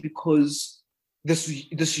precisely because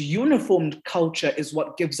this uniformed culture is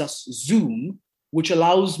what gives us Zoom, which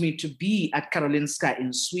allows me to be at Karolinska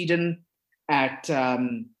in Sweden, at at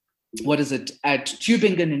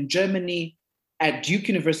Tübingen in Germany, at Duke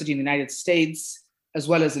University in the United States, as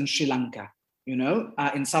well as in Sri Lanka, you know,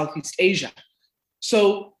 in Southeast Asia.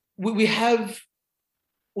 So we have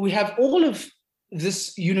all of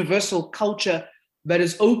this universal culture that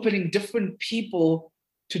is opening different people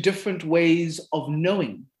to different ways of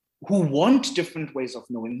knowing, who want different ways of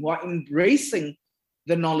knowing, who are embracing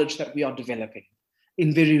the knowledge that we are developing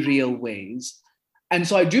in very real ways. And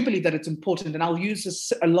so I do believe that it's important, and I'll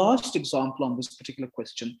use a last example on this particular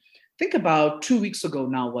question. Think about 2 weeks ago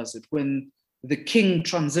now, was it, when the king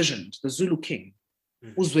transitioned, the Zulu king,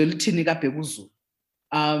 and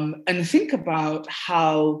think about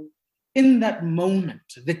how in that moment,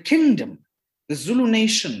 the kingdom, the Zulu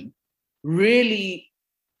nation, really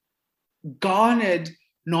garnered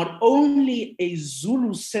not only a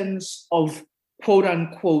Zulu sense of quote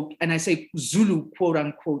unquote, and I say Zulu quote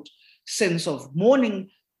unquote, sense of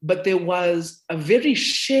mourning, but there was a very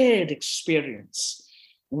shared experience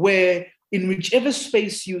where in whichever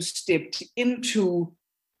space you stepped into,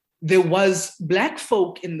 there was Black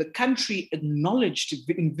folk in the country acknowledged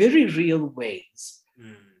in very real ways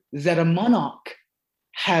that a monarch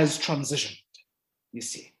has transitioned, you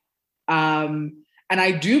see. And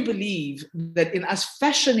I do believe that in us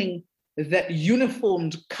fashioning that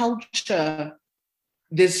uniformed culture,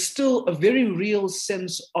 there's still a very real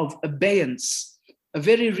sense of abeyance, a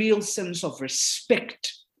very real sense of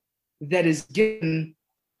respect that is given,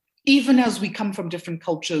 even as we come from different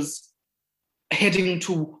cultures heading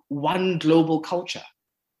to one global culture.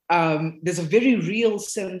 There's a very real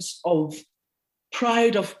sense of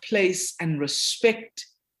pride of place and respect,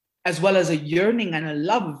 as well as a yearning and a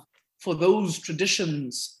love for those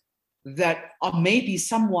traditions that are maybe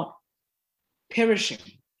somewhat perishing.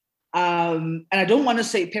 And I don't want to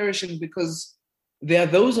say perishing because there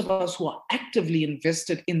are those of us who are actively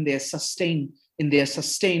invested in their sustained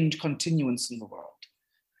continuance in the world.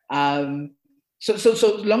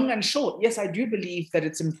 So long and short, yes, I do believe that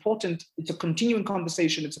it's important. It's a continuing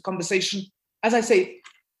conversation. It's a conversation, as I say,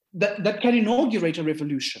 that can inaugurate a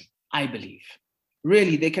revolution, I believe.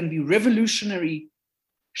 Really, there can be revolutionary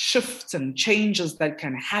shifts and changes that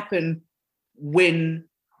can happen when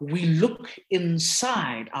we look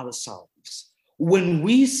inside ourselves, when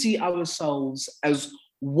we see ourselves as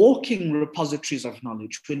walking repositories of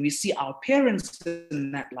knowledge, when we see our parents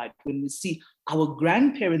in that light, when we see our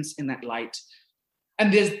grandparents in that light,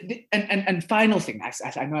 and there's and final thing,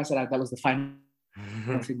 I know I said that was the final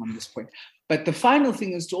thing on this point, but the final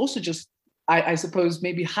thing is to also just, I suppose,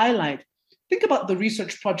 maybe highlight, think about the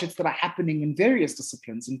research projects that are happening in various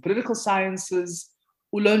disciplines. In political sciences,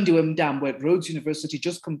 Ulondiwe Mdambo at Rhodes University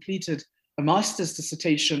just completed a master's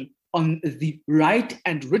dissertation on the rite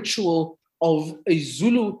and ritual of a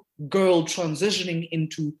Zulu girl transitioning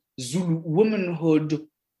into Zulu womanhood,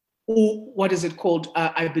 or what is it called?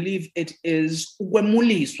 I believe it is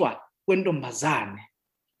Ukwemuliswa kwentombazane,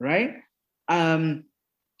 right? And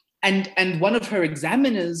one of her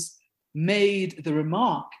examiners made the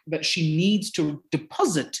remark that she needs to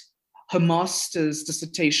deposit her master's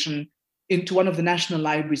dissertation into one of the national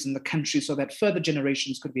libraries in the country so that further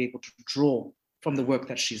generations could be able to draw from the work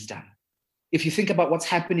that she's done. If you think about what's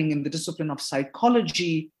happening in the discipline of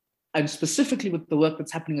psychology, and specifically with the work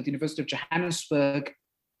that's happening at the University of Johannesburg,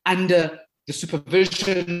 under the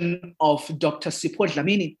supervision of Dr. Sipho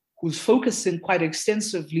Dlamini, who's focusing quite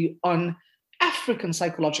extensively on African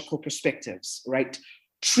psychological perspectives, right?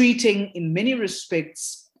 Treating, in many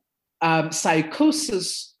respects,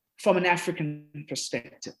 psychosis from an African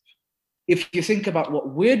perspective. If you think about what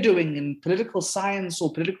we're doing in political science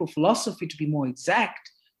or political philosophy, to be more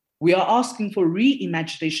exact, we are asking for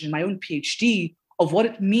reimagination in my own PhD of what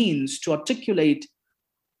it means to articulate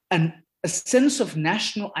a sense of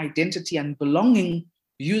national identity and belonging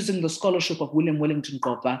using the scholarship of William Wellington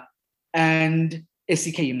Gqoba and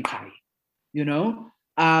S.C.K. Mkhari, you know?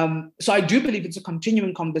 So I do believe it's a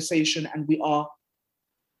continuing conversation, and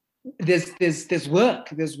there's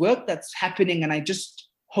work that's happening, and I just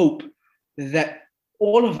hope that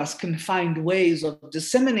all of us can find ways of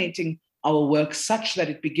disseminating our work such that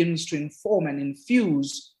it begins to inform and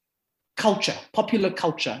infuse culture, popular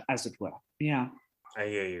culture, as it were. Yeah. I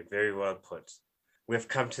hear you. Very well put. We've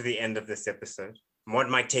come to the end of this episode. What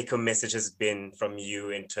my take-home message has been from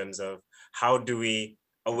you in terms of how do we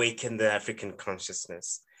awaken the African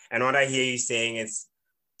consciousness? And what I hear you saying is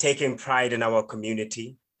taking pride in our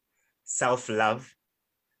community, self-love,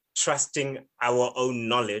 trusting our own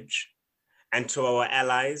knowledge, and to our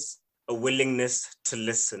allies, a willingness to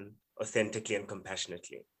listen authentically and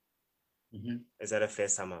compassionately. Mm-hmm. Is that a fair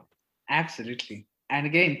sum up? Absolutely. And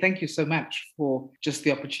again, thank you so much for just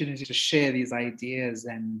the opportunity to share these ideas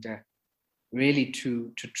and really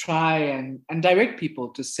to try and direct people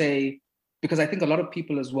to say, because I think a lot of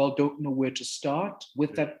people as well don't know where to start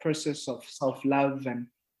with that process of self-love and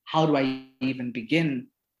how do I even begin?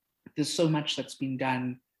 There's so much that's been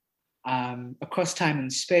done across time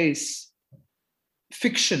and space.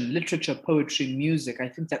 Fiction, literature, poetry, music, I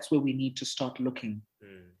think that's where we need to start looking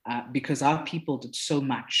because our people did so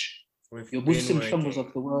much. Your Busim Flongos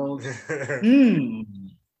of the world.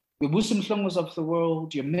 Your Busim Flongos of the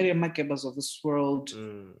world, your Miriam Makebas of this world,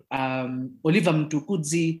 Oliver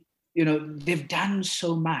Mtukudzi, you know, they've done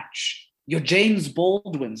so much. Your James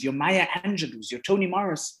Baldwins, your Maya Angelou's, your Toni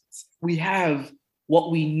Morris. We have what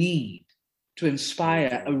we need to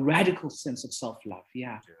inspire a radical sense of self-love.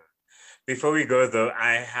 Yeah. Before we go, though,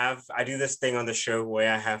 I do this thing on the show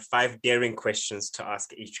where I have 5 daring questions to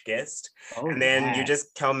ask each guest. And then you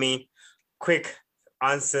just tell me quick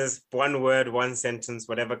answers, 1 word, 1 sentence,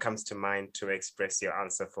 whatever comes to mind to express your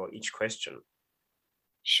answer for each question.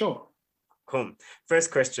 Sure. Cool.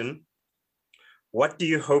 First question. What do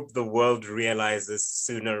you hope the world realizes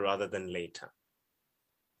sooner rather than later?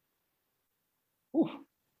 Ooh.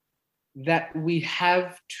 That we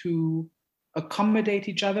have to accommodate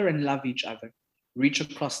each other and love each other, reach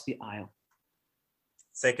across the aisle.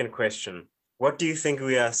 Second question. What do you think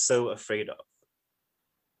we are so afraid of?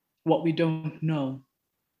 What we don't know.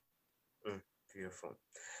 Beautiful.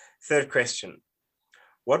 Third question.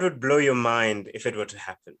 What would blow your mind if it were to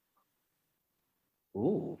happen?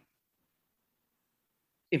 Ooh.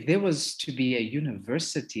 If there was to be a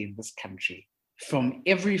university in this country, from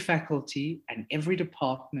every faculty and every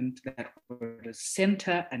department that would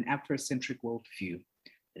center an Afrocentric worldview,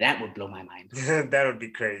 that would blow my mind. That would be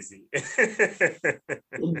crazy.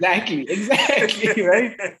 Exactly,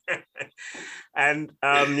 right? And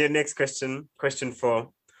your next question 4,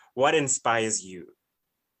 what inspires you?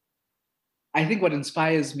 I think what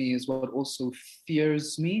inspires me is what also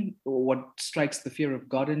fears me, or what strikes the fear of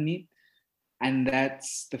God in me. And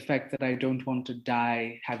that's the fact that I don't want to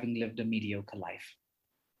die having lived a mediocre life.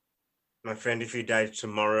 My friend, if you die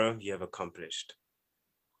tomorrow, you have accomplished.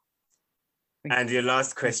 Thank you. Your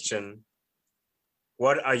last question,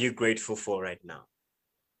 what are you grateful for right now?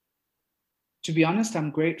 To be honest,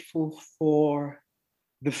 I'm grateful for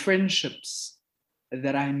the friendships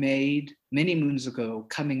that I made many moons ago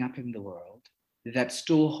coming up in the world that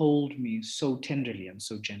still hold me so tenderly and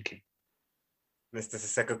so gently. Mr.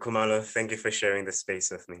 Siseko Khumalo, thank you for sharing this space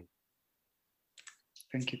with me.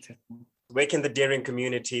 Thank you, Tshepo. Where can the Daring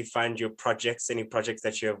community find your projects, any projects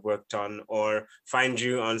that you have worked on, or find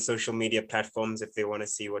you on social media platforms if they want to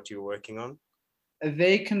see what you're working on?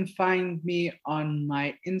 They can find me on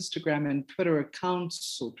my Instagram and Twitter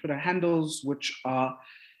accounts, or Twitter handles, which are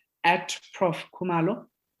at Prof. Khumalo.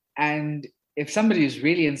 And if somebody is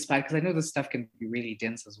really inspired, because I know this stuff can be really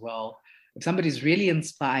dense as well, if somebody's really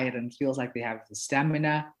inspired and feels like they have the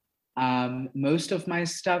stamina, most of my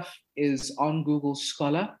stuff is on Google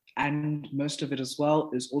Scholar, and most of it as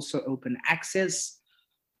well is also open access.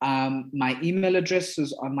 My email address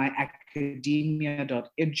is on my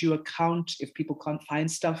academia.edu account. If people can't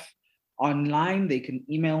find stuff online, they can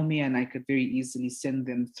email me and I could very easily send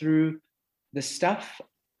them through the stuff.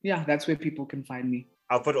 Yeah, that's where people can find me.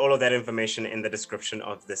 I'll put all of that information in the description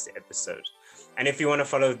of this episode. And if you want to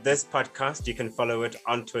follow this podcast, you can follow it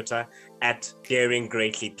on Twitter at Daring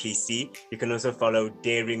Greatly PC. You can also follow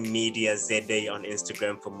Daring Media ZA on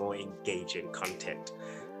Instagram for more engaging content.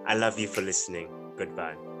 I love you for listening.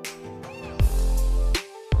 Goodbye.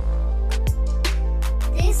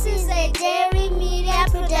 This is a Daring Media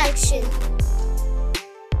production.